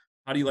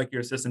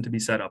assistant to be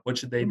set up? What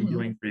should they be Mhm.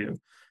 doing for you?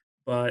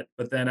 But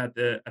then at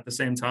the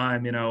same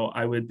time,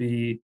 I would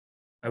be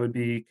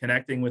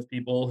connecting with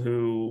people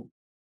who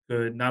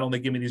could not only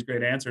give me these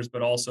great answers,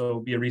 but also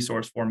be a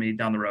resource for me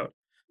down the road.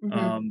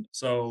 Mhm.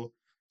 So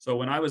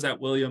when I was at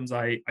Williams,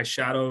 I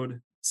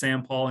shadowed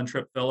Sam Paul and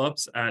Trip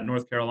Phillips at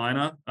North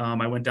Carolina.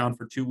 I went down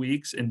for 2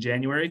 weeks in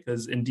January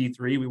because in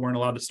D3 we weren't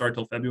allowed to start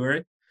till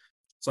February.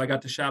 So I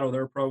got to shadow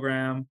their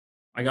program.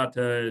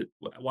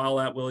 While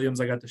at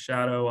Williams, I got to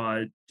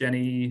shadow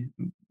Jenny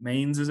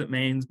Maines. Is it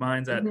Maines?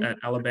 Mines at Mhm.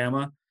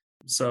 Alabama.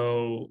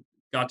 So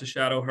got to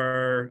shadow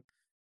her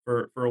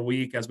for a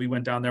week as we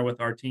went down there with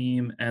our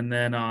team, and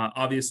then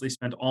obviously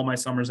spent all my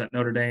summers at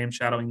Notre Dame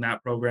shadowing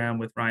that program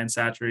with Ryan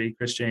Satchery,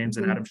 Chris James,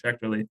 and Mhm. Adam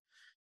Schechterly.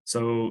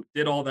 So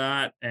did all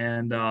that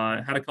and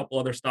had a couple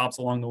other stops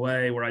along the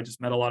way where I just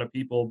met a lot of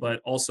people,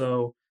 but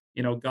also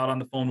got on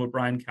the phone with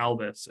Brian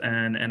Calvis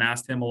and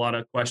asked him a lot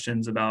of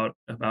questions about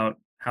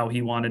how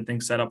he wanted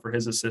things set up for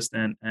his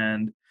assistant.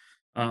 And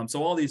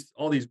so all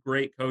these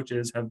great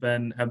coaches have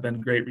been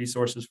great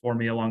resources for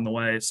me along the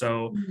way.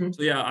 So Mhm.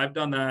 so yeah, I've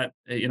done that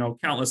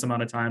countless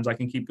amount of times. I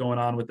can keep going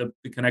on with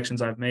the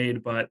connections I've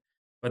made, but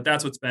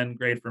that's what's been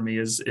great for me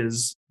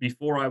is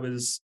before I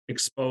was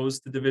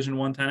exposed to Division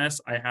One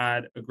tennis, I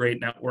had a great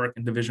network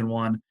in Division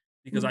One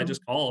because I Mhm.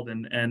 just called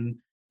and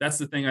that's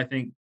the thing I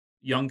think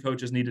young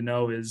coaches need to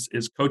know is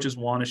coaches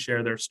want to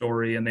share their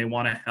story and they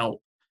want to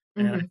help.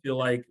 And I Mhm. feel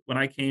like when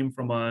I came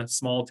from a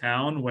small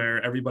town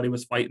where everybody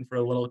was fighting for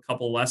a little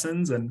couple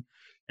lessons and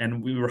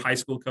we were high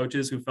school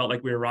coaches who felt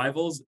like we were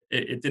rivals,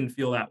 it didn't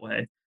feel that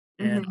way.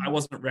 And I Mhm.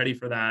 wasn't ready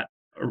for that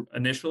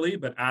initially,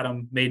 but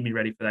Adam made me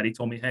ready for that. He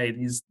told me, "Hey,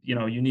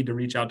 you need to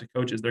reach out to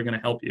coaches. They're going to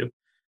help you."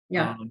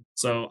 Yeah.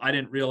 So I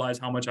didn't realize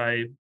how much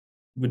I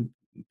would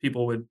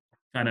people would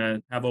kind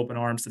of have open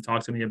arms to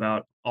talk to me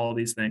about all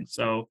these things.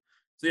 So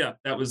yeah,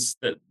 that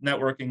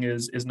networking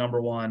is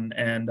number one,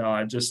 and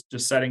just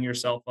setting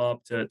yourself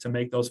up to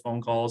make those phone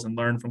calls and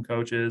learn from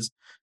coaches.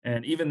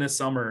 And even this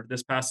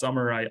past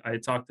summer, I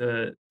talked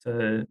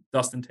to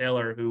Dustin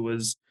Taylor, who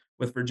was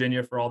with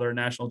Virginia for all their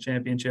national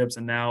championships,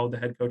 and now the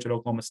head coach at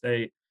Oklahoma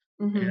State.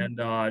 Mhm.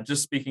 And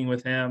just speaking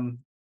with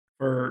him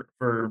for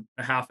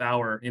a half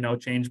hour,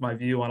 changed my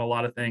view on a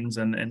lot of things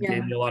and gave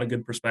Yeah. me a lot of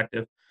good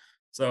perspective.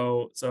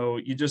 So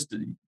you just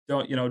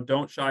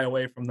don't shy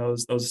away from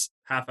those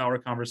half hour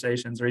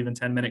conversations or even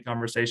 10-minute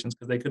conversations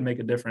because they could make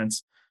a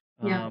difference.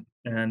 Yeah.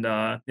 And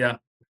yeah,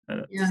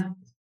 that's Yeah. Oh,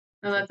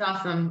 for sure. that's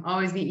awesome.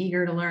 Always be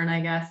eager to learn, I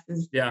guess,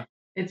 is Yeah.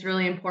 it's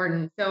really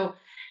important. So,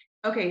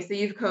 okay, so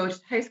you've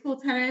coached high school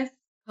tennis,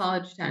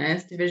 college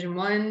tennis, Division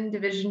 1,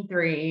 Division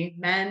 3,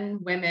 men,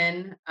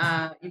 women.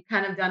 You've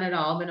kind of done it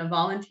all, been a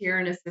volunteer,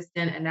 an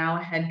assistant, and now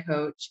a head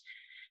coach.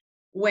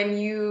 When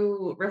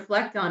you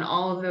reflect on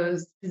all of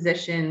those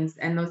positions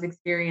and those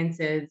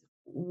experiences,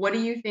 what do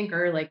you think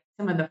are like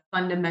some of the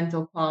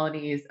fundamental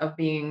qualities of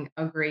being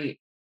a great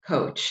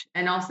coach?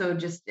 And also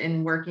just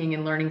in working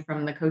and learning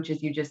from the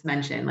coaches you just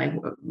mentioned, like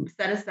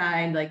set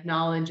aside like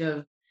knowledge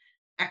of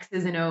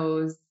X's and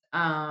O's.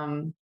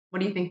 What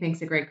do you think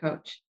makes a great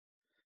coach?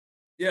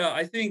 Yeah,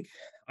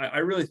 I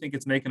really think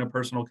it's making a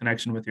personal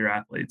connection with your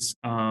athletes.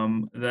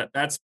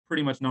 That's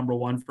pretty much number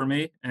one for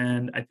me.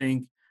 And I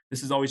think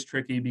this is always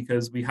tricky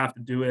because we have to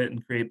do it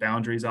and create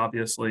boundaries,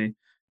 obviously.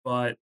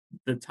 But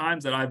the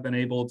times that I've been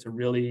able to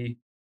really,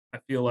 I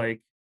feel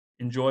like,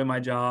 enjoy my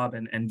job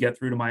and get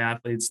through to my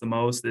athletes the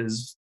most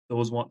is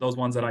those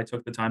ones that I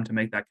took the time to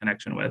make that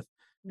connection with.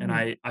 And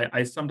Mhm.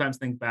 I sometimes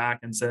think back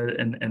and said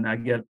and I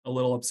get a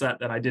little upset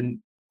that I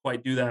didn't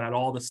quite do that at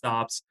all the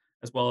stops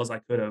as well as I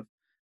could have.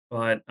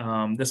 But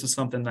this is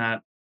something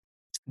that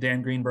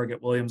Dan Greenberg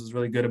at Williams was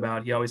really good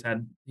about. He always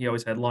had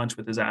lunch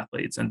with his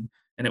athletes, and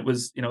it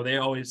was they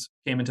always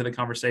came into the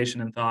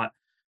conversation and thought,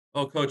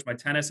 "Oh, coach, my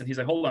tennis." And he's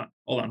like, hold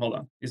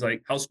on. He's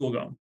like, "How's school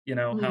going? You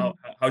know, Mhm.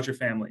 how's your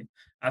family?"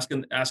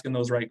 Asking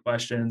those right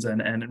questions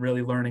and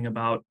really learning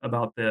about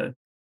the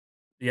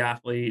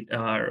athlete,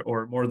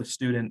 or more the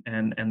student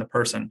and the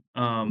person.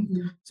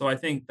 Mhm. So I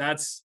think that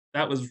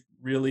was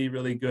really,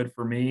 really good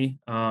for me,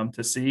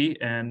 to see,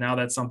 and now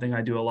that's something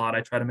I do a lot.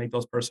 I try to make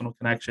those personal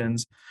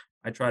connections.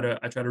 I try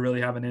to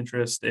really have an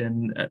interest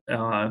in,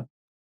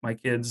 my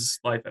kids'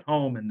 life at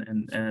home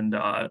and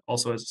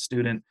also as a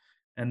student.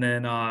 And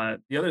then,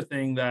 the other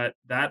thing that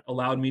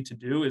allowed me to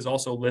do is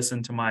also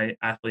listen to my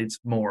athletes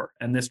more,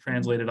 and this Mhm.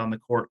 translated on the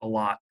court a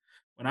lot.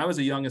 When I was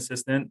a young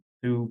assistant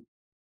who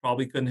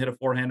probably couldn't hit a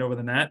forehand over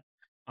the net,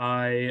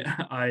 I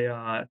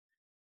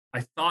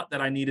I thought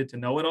that I needed to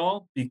know it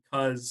all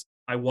because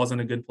I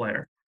wasn't a good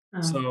player.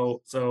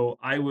 Oh. So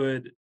I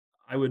would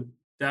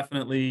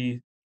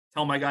definitely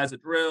tell my guys a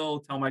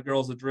drill, tell my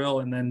girls a drill,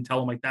 and then tell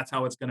them like that's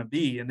how it's gonna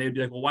be. And they'd be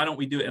like, "Well, why don't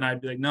we do it?" And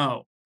I'd be like,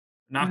 "No,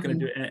 not gonna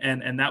do Mhm. it."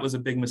 And that was a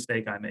big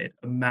mistake I made,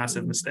 a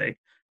massive Mhm. mistake.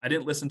 I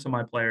didn't listen to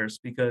my players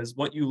because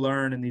what you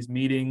learn in these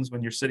meetings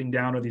when you're sitting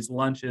down or these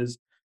lunches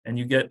and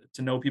you get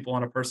to know people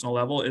on a personal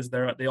level is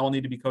they all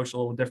need to be coached a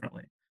little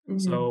differently.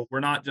 Mhm. So we're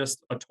not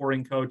just a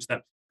touring coach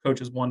that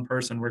coaches one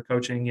person. We're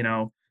coaching,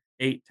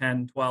 8,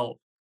 10, 12,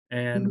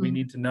 and we Mhm.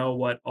 need to know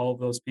what all of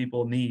those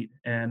people need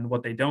and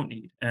what they don't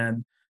need.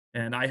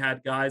 And I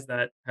had guys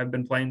that have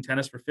been playing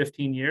tennis for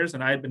 15 years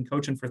and I had been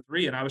coaching for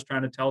 3, and I was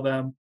trying to tell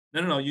them,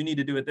 "No, no, no, you need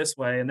to do it this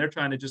way." And they're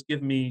trying to just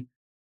give me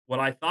what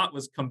I thought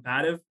was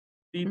combative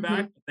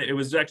feedback. Mhm. It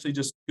was actually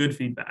just good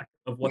feedback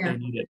of what Yeah. they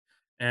needed.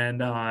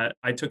 And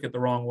I took it the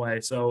wrong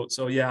way. So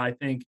yeah, I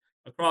think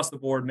across the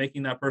board,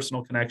 making that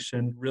personal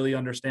connection, really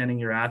understanding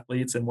your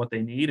athletes and what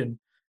they need,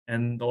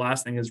 and the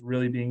last thing is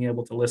really being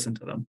able to listen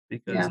to them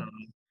because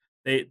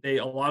Yeah. they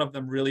a lot of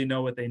them really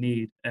know what they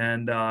need,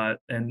 and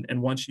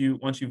once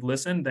you've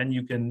listened, then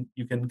you can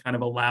kind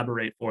of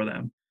elaborate for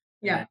them, and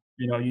Yeah.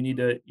 you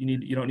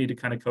don't need to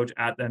kind of coach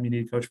at them, you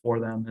need to coach for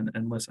them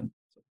and listen.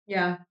 So,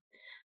 Yeah.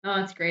 Oh,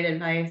 that's great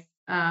advice.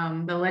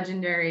 The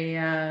legendary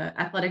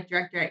athletic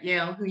director at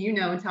Yale, who you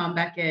know, Tom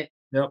Beckett,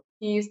 yep.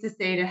 he used to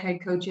say to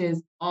head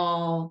coaches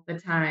all the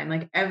time,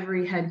 like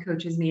every head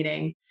coaches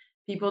meeting,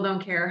 people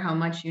don't care how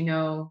much you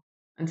know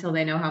until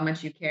they know how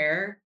much you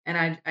care.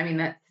 And I mean,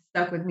 that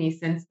stuck with me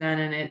since then.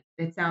 And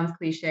it sounds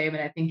cliche, but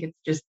I think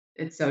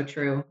it's so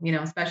true,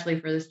 especially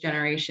for this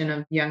generation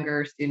of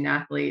younger student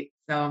athletes.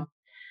 So,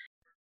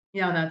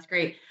 that's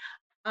great.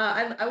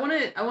 I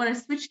want to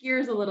switch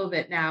gears a little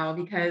bit now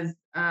because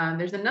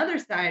there's another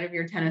side of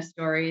your tennis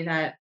story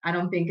that I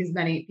don't think as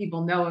many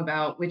people know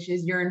about, which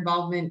is your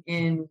involvement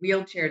in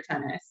wheelchair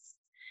tennis.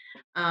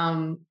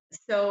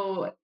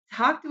 So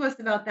talk to us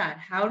about that.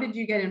 How did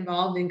you get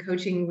involved in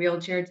coaching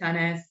wheelchair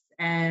tennis,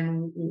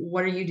 and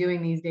what are you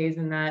doing these days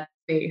in that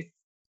space?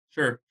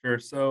 Sure, sure.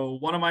 So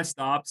one of my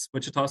stops,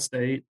 Wichita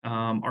State,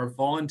 our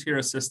volunteer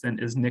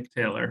assistant is Nick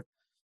Taylor.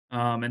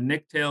 And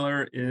Nick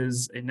Taylor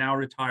is a now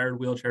retired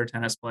wheelchair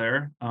tennis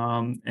player.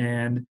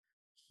 And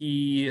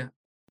he,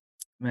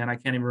 man, I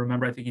can't even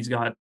remember. I think he's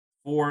got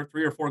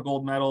 3 or 4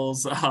 gold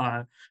medals.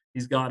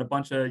 He's got a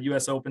bunch of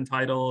U.S. Open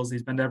titles.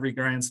 He's been to every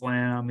Grand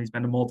Slam. He's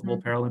been to multiple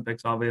Mhm.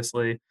 Paralympics,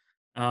 obviously.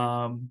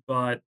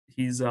 But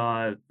he's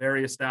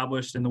very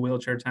established in the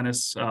wheelchair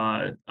tennis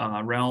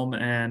realm,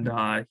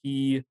 and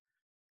he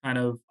kind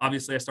of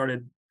obviously I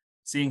started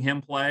seeing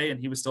him play, and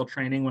he was still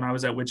training when I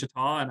was at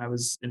Wichita, and I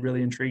was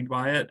really intrigued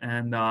by it,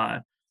 and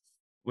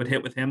would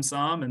hit with him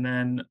some. And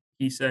then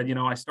he said,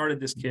 I started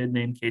this kid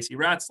named Casey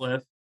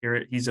Ratzliff.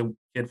 He's a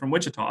kid from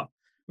Wichita,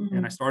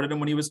 and I Mhm. started him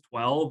when he was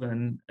 12,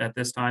 and at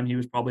this time he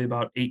was probably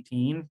about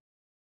 18.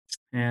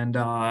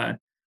 And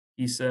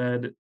he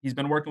said he's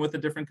been working with a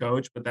different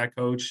coach, but that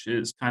coach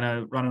is kind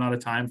of running out of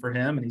time for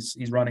him, and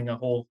he's running a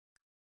whole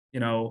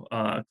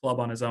club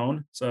on his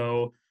own.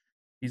 So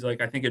he's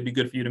like, "I think it'd be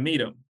good for you to meet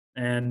him."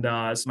 And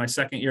it's my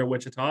second year at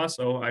Wichita,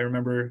 so I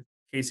remember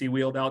Casey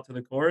wheeled out to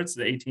the courts,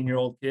 the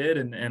 18-year-old kid,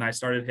 and I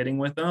started hitting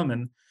with him,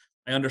 and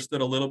I understood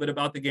a little bit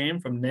about the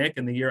game from Nick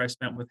and the year I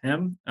spent with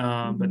him, but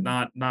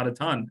Mhm. not a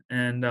ton.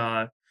 And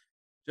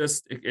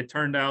just it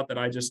turned out that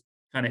I just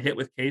kind of hit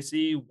with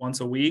Casey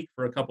once a week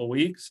for a couple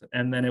weeks,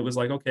 and then it was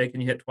like, okay,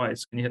 can you hit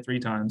twice? Can you hit 3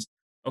 times?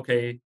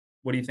 Okay,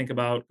 what do you think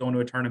about going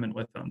to a tournament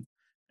with them?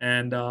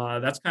 And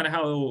that's kind of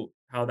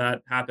how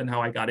that happened,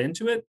 how I got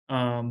into it.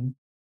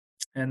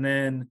 And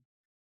then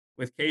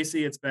with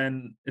Casey, it's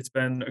been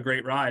a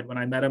great ride. When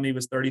I met him, he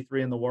was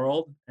 33 in the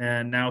world,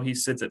 and now he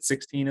sits at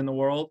 16 in the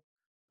world.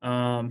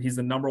 He's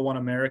the number one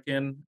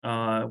American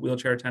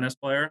wheelchair tennis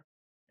player,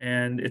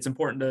 and it's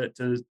important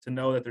to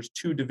know that there's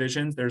 2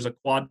 divisions. There's a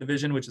quad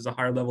division, which is a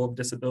higher level of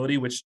disability,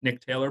 which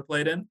Nick Taylor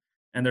played in,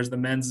 and there's the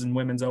men's and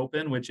women's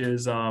open, which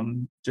is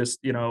just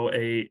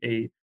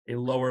a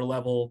lower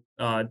level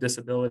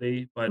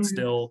disability, but Mhm.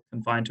 still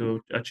confined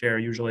to a chair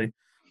usually.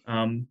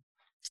 Um,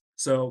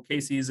 so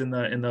Casey's in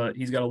the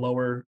he's got a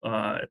lower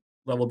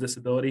level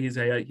disability.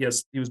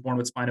 He was born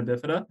with spina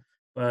bifida,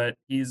 but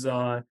he's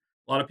a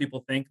a lot of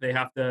people think they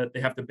have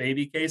to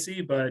baby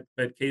Casey, but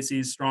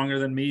Casey's stronger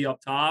than me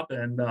up top,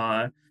 and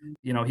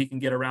he can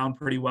get around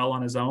pretty well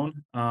on his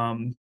own.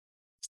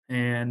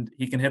 And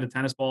he can hit a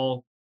tennis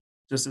ball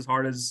just as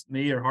hard as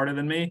me or harder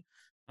than me.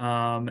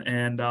 And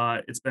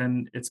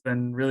it's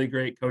been really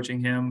great coaching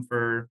him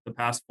for the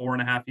past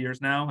 4.5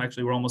 years now.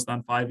 Actually, we're almost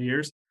on 5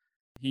 years.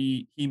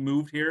 He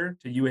moved here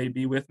to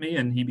UAB with me,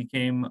 and he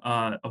became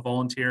a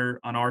volunteer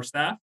on our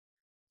staff.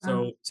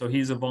 Um, So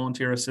he's a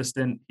volunteer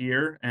assistant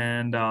here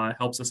and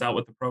helps us out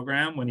with the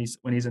program when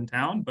he's in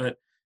town. But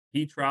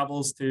he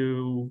travels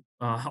to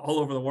all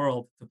over the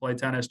world to play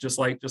tennis, just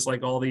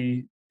like all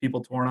the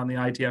people touring on the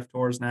ITF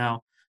tours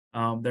now.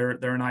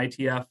 They're an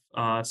ITF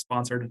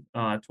sponsored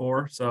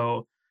tour.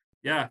 So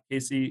yeah,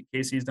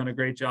 Casey's done a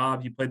great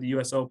job. He played the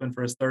U.S. Open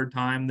for his third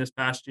time this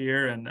past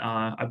year, and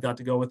I've got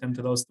to go with him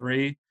to those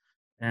three,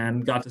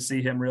 and got to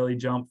see him really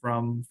jump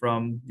from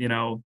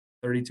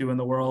 32 in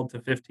the world to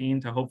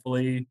 15 to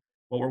hopefully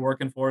what we're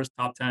working for is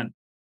top 10.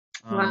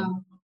 Um, wow.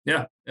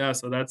 yeah, yeah.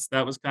 So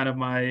that was kind of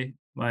my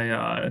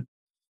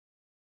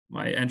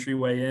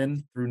entryway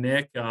in through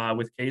Nick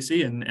with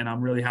Casey, and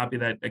I'm really happy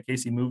that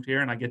Casey moved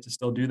here and I get to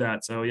still do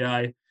that. So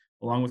yeah,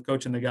 along with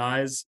coaching the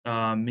guys,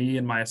 me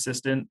and my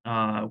assistant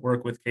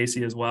work with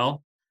Casey as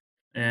well.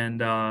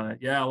 And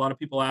yeah, a lot of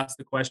people ask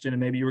the question,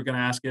 and maybe you were going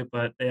to ask it,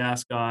 but they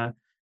ask,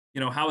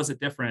 how is it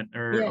different,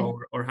 or Yeah.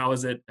 or how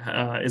is it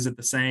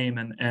the same?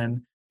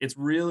 And it's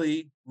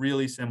really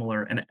really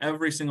similar. And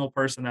every single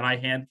person that I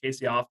hand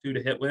Casey off to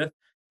hit with,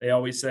 they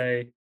always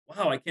say,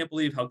 "Wow, I can't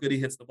believe how good he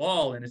hits the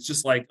ball." And it's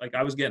just like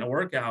I was getting a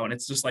workout, and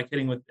it's just like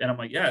hitting with. And I'm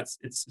like, yeah,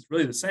 it's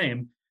really the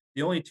same.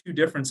 The only two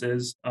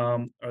differences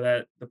are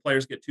that the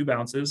players get two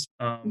bounces.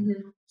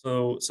 Mhm.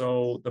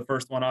 So the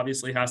first one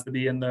obviously has to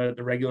be in the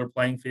regular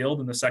playing field,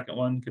 and the second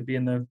one could be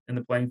in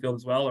the playing field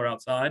as well or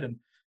outside, and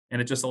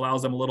it just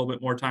allows them a little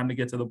bit more time to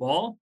get to the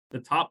ball. The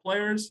top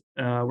players,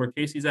 where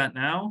Casey's at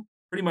now,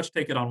 pretty much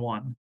take it on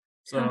one.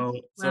 Huh.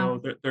 So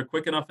Wow. they're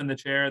quick enough in the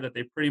chair that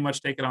they pretty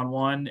much take it on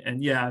one,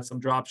 and yeah, some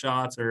drop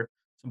shots or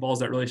some balls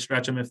that really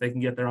stretch them if they can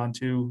get there on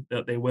two,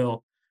 that they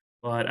will.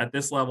 But at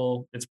this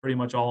level, it's pretty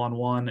much all on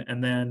one.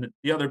 And then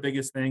the other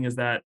biggest thing is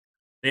that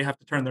they have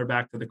to turn their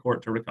back to the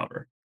court to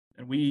recover,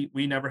 and we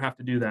never have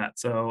to do that.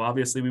 So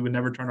obviously, we would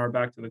never turn our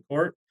back to the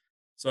court.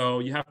 So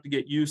you have to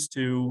get used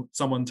to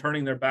someone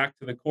turning their back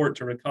to the court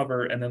to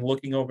recover, and then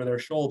looking over their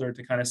shoulder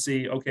to kind of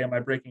see, okay, am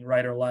I breaking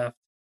right or left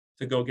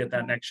to go get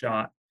that next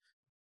shot?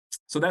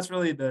 So that's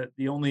really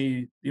the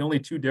only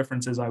two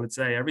differences, I would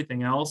say.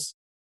 Everything else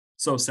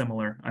so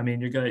similar. I mean,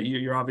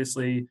 you're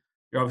obviously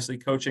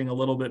coaching a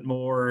little bit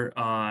more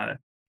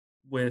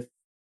with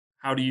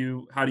how do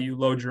you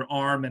load your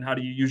arm and how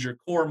do you use your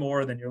core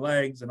more than your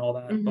legs and all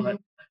that. But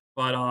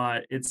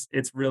Mhm.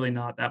 it's really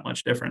not that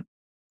much different.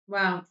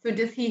 Wow. So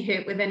does he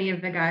hit with any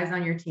of the guys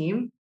on your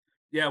team?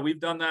 Yeah, we've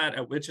done that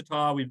at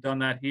Wichita. We've done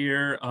that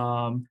here.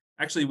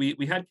 Actually,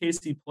 we had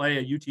Casey play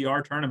a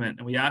UTR tournament,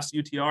 and we asked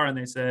UTR, and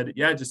they said,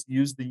 "Yeah, just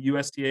use the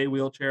USTA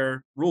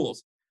wheelchair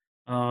rules."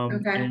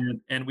 Okay.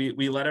 And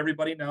we let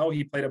everybody know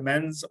he played a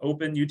men's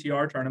open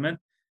UTR tournament,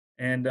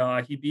 and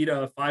he beat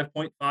a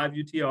 5.5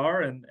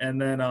 UTR,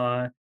 and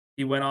then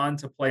he went on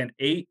to play an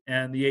 8,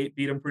 and the 8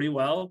 beat him pretty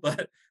well.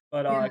 But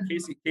Yeah.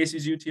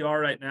 Casey's UTR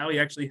right now, he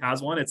actually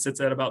has one. It sits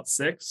at about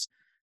 6.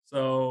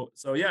 So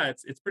yeah,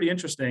 it's pretty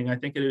interesting. I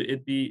think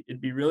it'd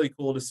be really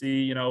cool to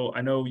see.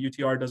 I know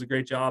UTR does a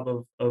great job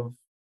of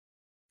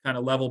kind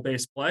of level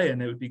based play,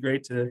 and it would be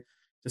great to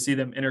see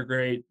them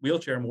integrate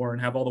wheelchair more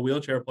and have all the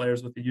wheelchair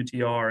players with the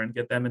UTR and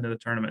get them into the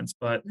tournaments.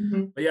 But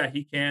Mhm. but yeah,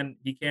 he can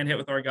hit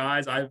with our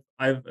guys. I've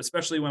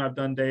especially when I've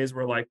done days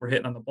where like we're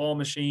hitting on the ball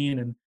machine,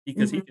 and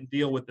because he Mhm. can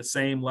deal with the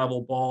same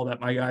level ball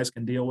that my guys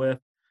can deal with.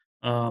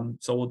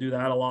 So we'll do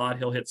that a lot.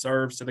 He'll hit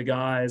serves to the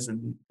guys,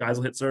 and guys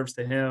will hit serves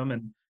to him,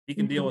 and he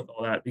can deal Mhm. with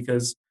all that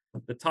because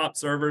the top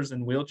servers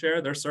in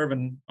wheelchair, they're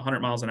serving 100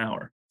 miles an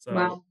hour. So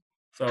Wow.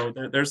 so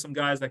there's some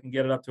guys that can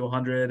get it up to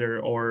 100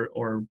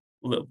 or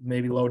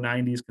maybe low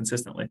 90s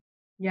consistently.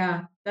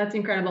 Yeah, that's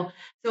incredible.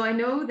 So I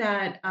know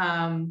that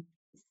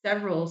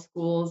several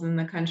schools in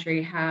the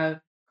country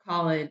have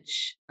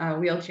college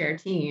wheelchair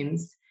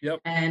teams. Yep.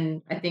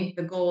 And I think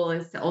the goal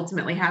is to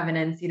ultimately have an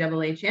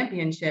NCAA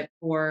championship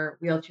for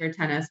wheelchair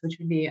tennis, which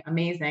would be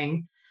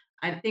amazing.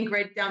 I think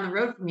right down the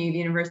road from you, the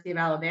University of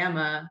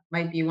Alabama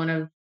might be one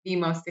of the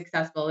most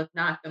successful, if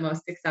not the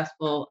most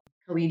successful,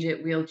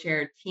 collegiate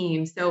wheelchair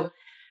teams. So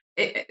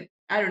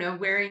I don't know,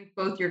 wearing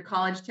both your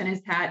college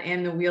tennis hat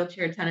and the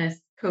wheelchair tennis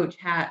coach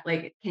hat,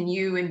 like, can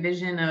you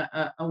envision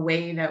a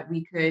way that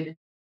we could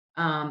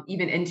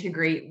even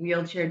integrate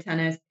wheelchair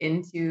tennis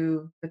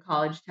into the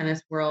college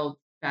tennis world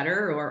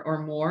better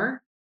or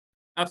more?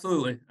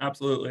 Absolutely,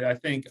 absolutely. I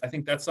think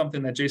that's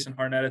something that Jason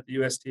Harnett at the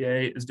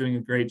USTA is doing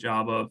a great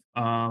job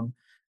of.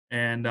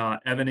 And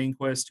Evan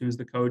Inquist, who's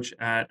the coach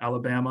at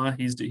Alabama,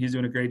 he's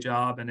doing a great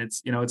job. And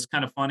it's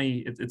kind of funny.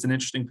 It's an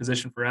interesting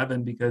position for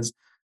Evan because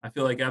I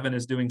feel like Evan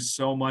is doing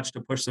so much to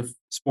push the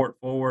sport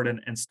forward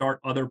and start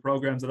other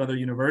programs at other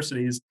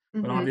universities.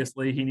 But Hmm.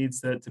 obviously, he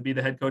needs to be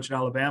the head coach at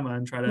Alabama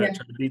and try to Yeah.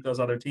 try to beat those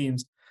other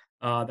teams.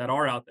 that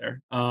are out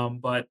there.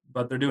 But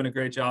they're doing a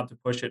great job to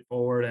push it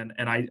forward, and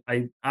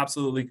I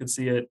absolutely could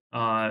see it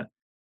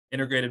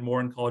integrated more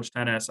in college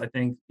tennis. I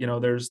think,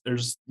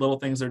 there's little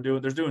things they're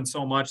doing. They're doing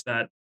so much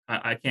that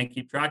I can't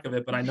keep track of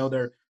it, but I know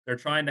they're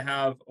trying to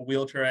have a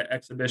wheelchair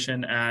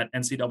exhibition at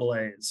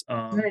NCAA's.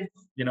 Nice.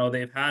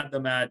 They've had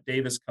them at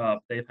Davis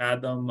Cup. They've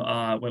had them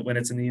when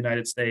it's in the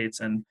United States,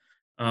 and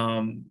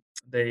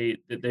they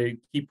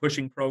keep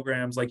pushing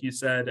programs. Like you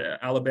said,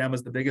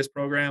 Alabama's the biggest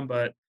program,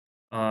 but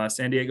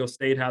San Diego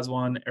State has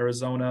one.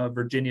 Arizona,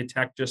 Virginia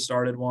Tech just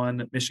started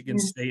one. Michigan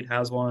Yes. State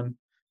has one.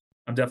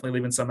 I'm definitely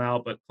leaving some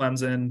out, but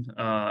Clemson,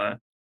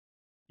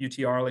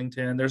 UT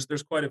Arlington. There's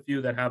quite a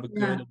few that have a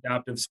Yeah. good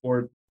adaptive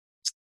sport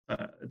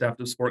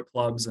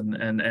clubs, and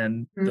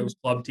Mhm. those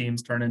club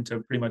teams turn into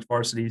pretty much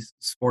varsity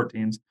sport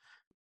teams.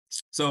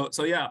 So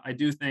yeah, I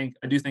do think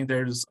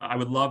I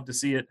would love to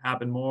see it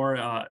happen more,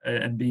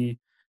 and be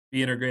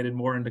integrated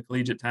more into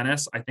collegiate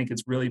tennis. I think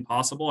it's really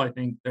possible. I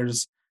think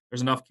there's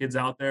enough kids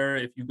out there.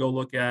 If you go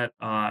look at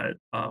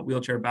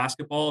wheelchair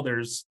basketball,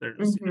 there's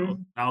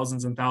Mhm.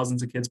 thousands and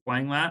thousands of kids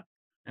playing that.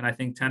 And I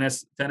think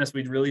tennis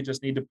we really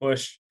just need to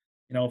push,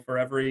 for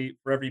every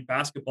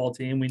basketball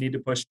team, we need to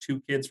push 2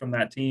 kids from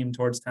that team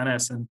towards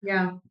tennis, and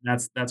Yeah.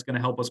 that's going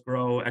to help us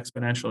grow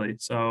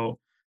exponentially. So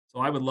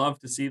I would love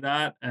to see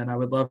that, and I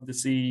would love to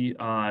see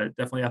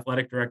definitely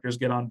athletic directors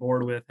get on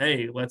board with,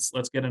 hey, let's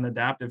get an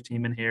adaptive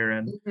team in here,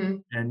 and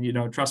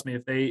Mhm. trust me,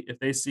 if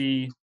they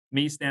see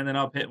me standing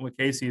up hitting with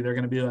Casey, they're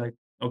going to be like,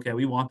 okay,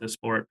 we want this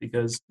sport,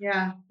 because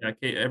Yeah.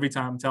 every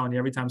time, I'm telling you,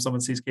 every time someone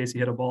sees Casey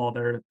hit a ball,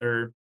 they're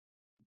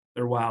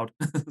wowed.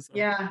 So,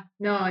 Yeah,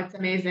 no, it's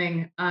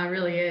amazing. It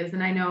really is.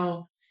 And I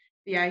know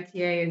the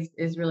ITA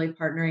is really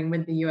partnering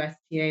with the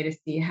USTA to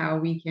see how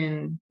we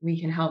can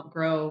help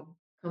grow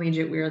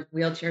collegiate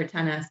wheelchair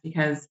tennis,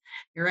 because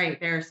you're right,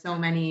 there are so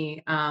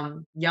many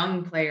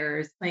young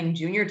players playing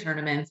junior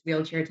tournaments,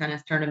 wheelchair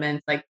tennis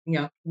tournaments. Like,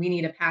 we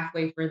need a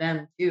pathway for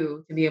them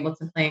too to be able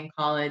to play in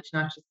college,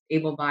 not just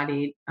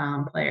able-bodied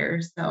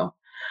players. So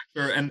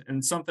sure,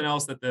 and something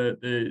else that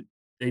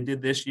they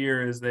did this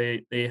year is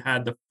they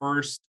had the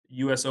first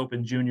U.S.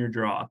 Open junior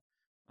draw.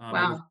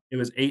 wow. It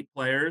was 8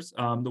 players.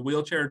 The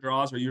wheelchair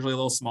draws are usually a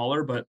little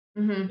smaller, but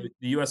Hmm.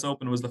 the U.S.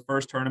 Open was the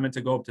first tournament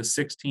to go up to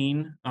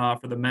 16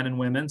 for the men and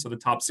women, so the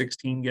top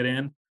 16 get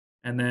in.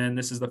 And then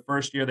this is the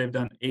first year they've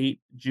done 8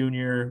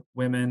 junior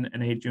women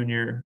and 8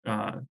 junior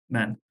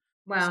men.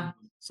 So,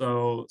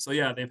 Wow. so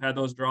yeah, they've had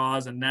those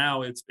draws, and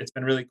now it's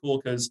been really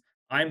cool because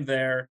I'm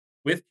there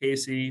with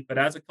Casey, but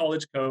as a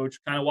college coach,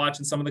 kind of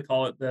watching some of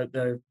the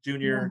Yeah.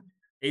 junior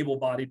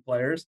able-bodied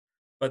players.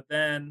 But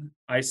then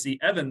I see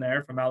Evan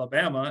there from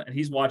Alabama, and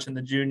he's watching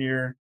the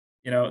junior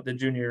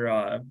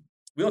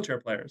wheelchair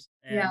players,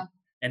 Yeah.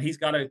 and he's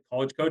got a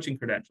college coaching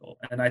credential,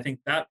 and I think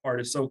that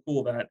part is so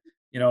cool that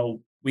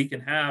we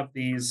can have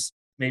these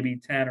maybe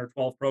 10 or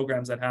 12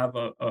 programs that have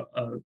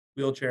a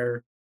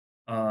wheelchair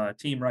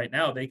team right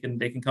now. They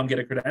can come get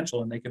a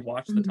credential, and they can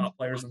watch the Mhm. top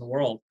players in the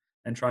world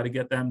and try to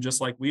get them just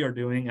like we are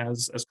doing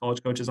as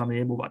college coaches on the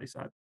able body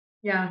side.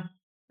 Yeah.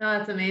 No,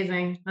 that's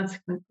amazing. That's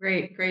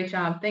great. Great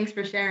job. Thanks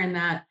for sharing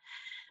that.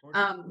 Of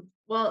course.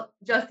 Well,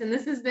 Justin,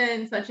 this has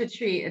been such a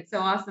treat. It's so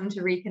awesome to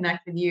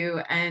reconnect with you.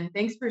 And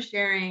thanks for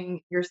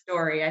sharing your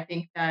story. I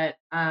think that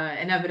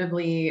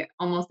inevitably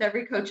almost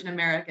every coach in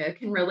America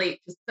can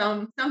relate to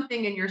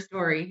something in your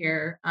story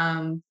here.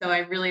 So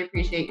I really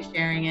appreciate you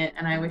sharing it.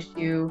 And I wish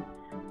you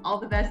all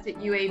the best at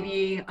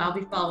UAB. I'll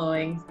be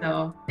following.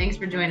 So thanks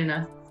for joining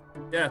us.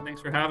 Yeah,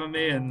 thanks for having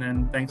me,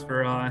 and thanks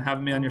for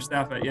having me on your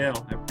staff at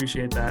Yale. I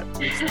appreciate that.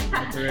 It's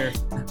my career.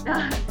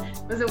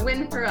 It was a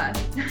win for us.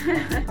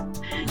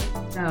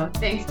 So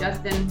thanks,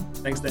 Justin.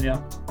 Thanks,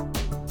 Danielle.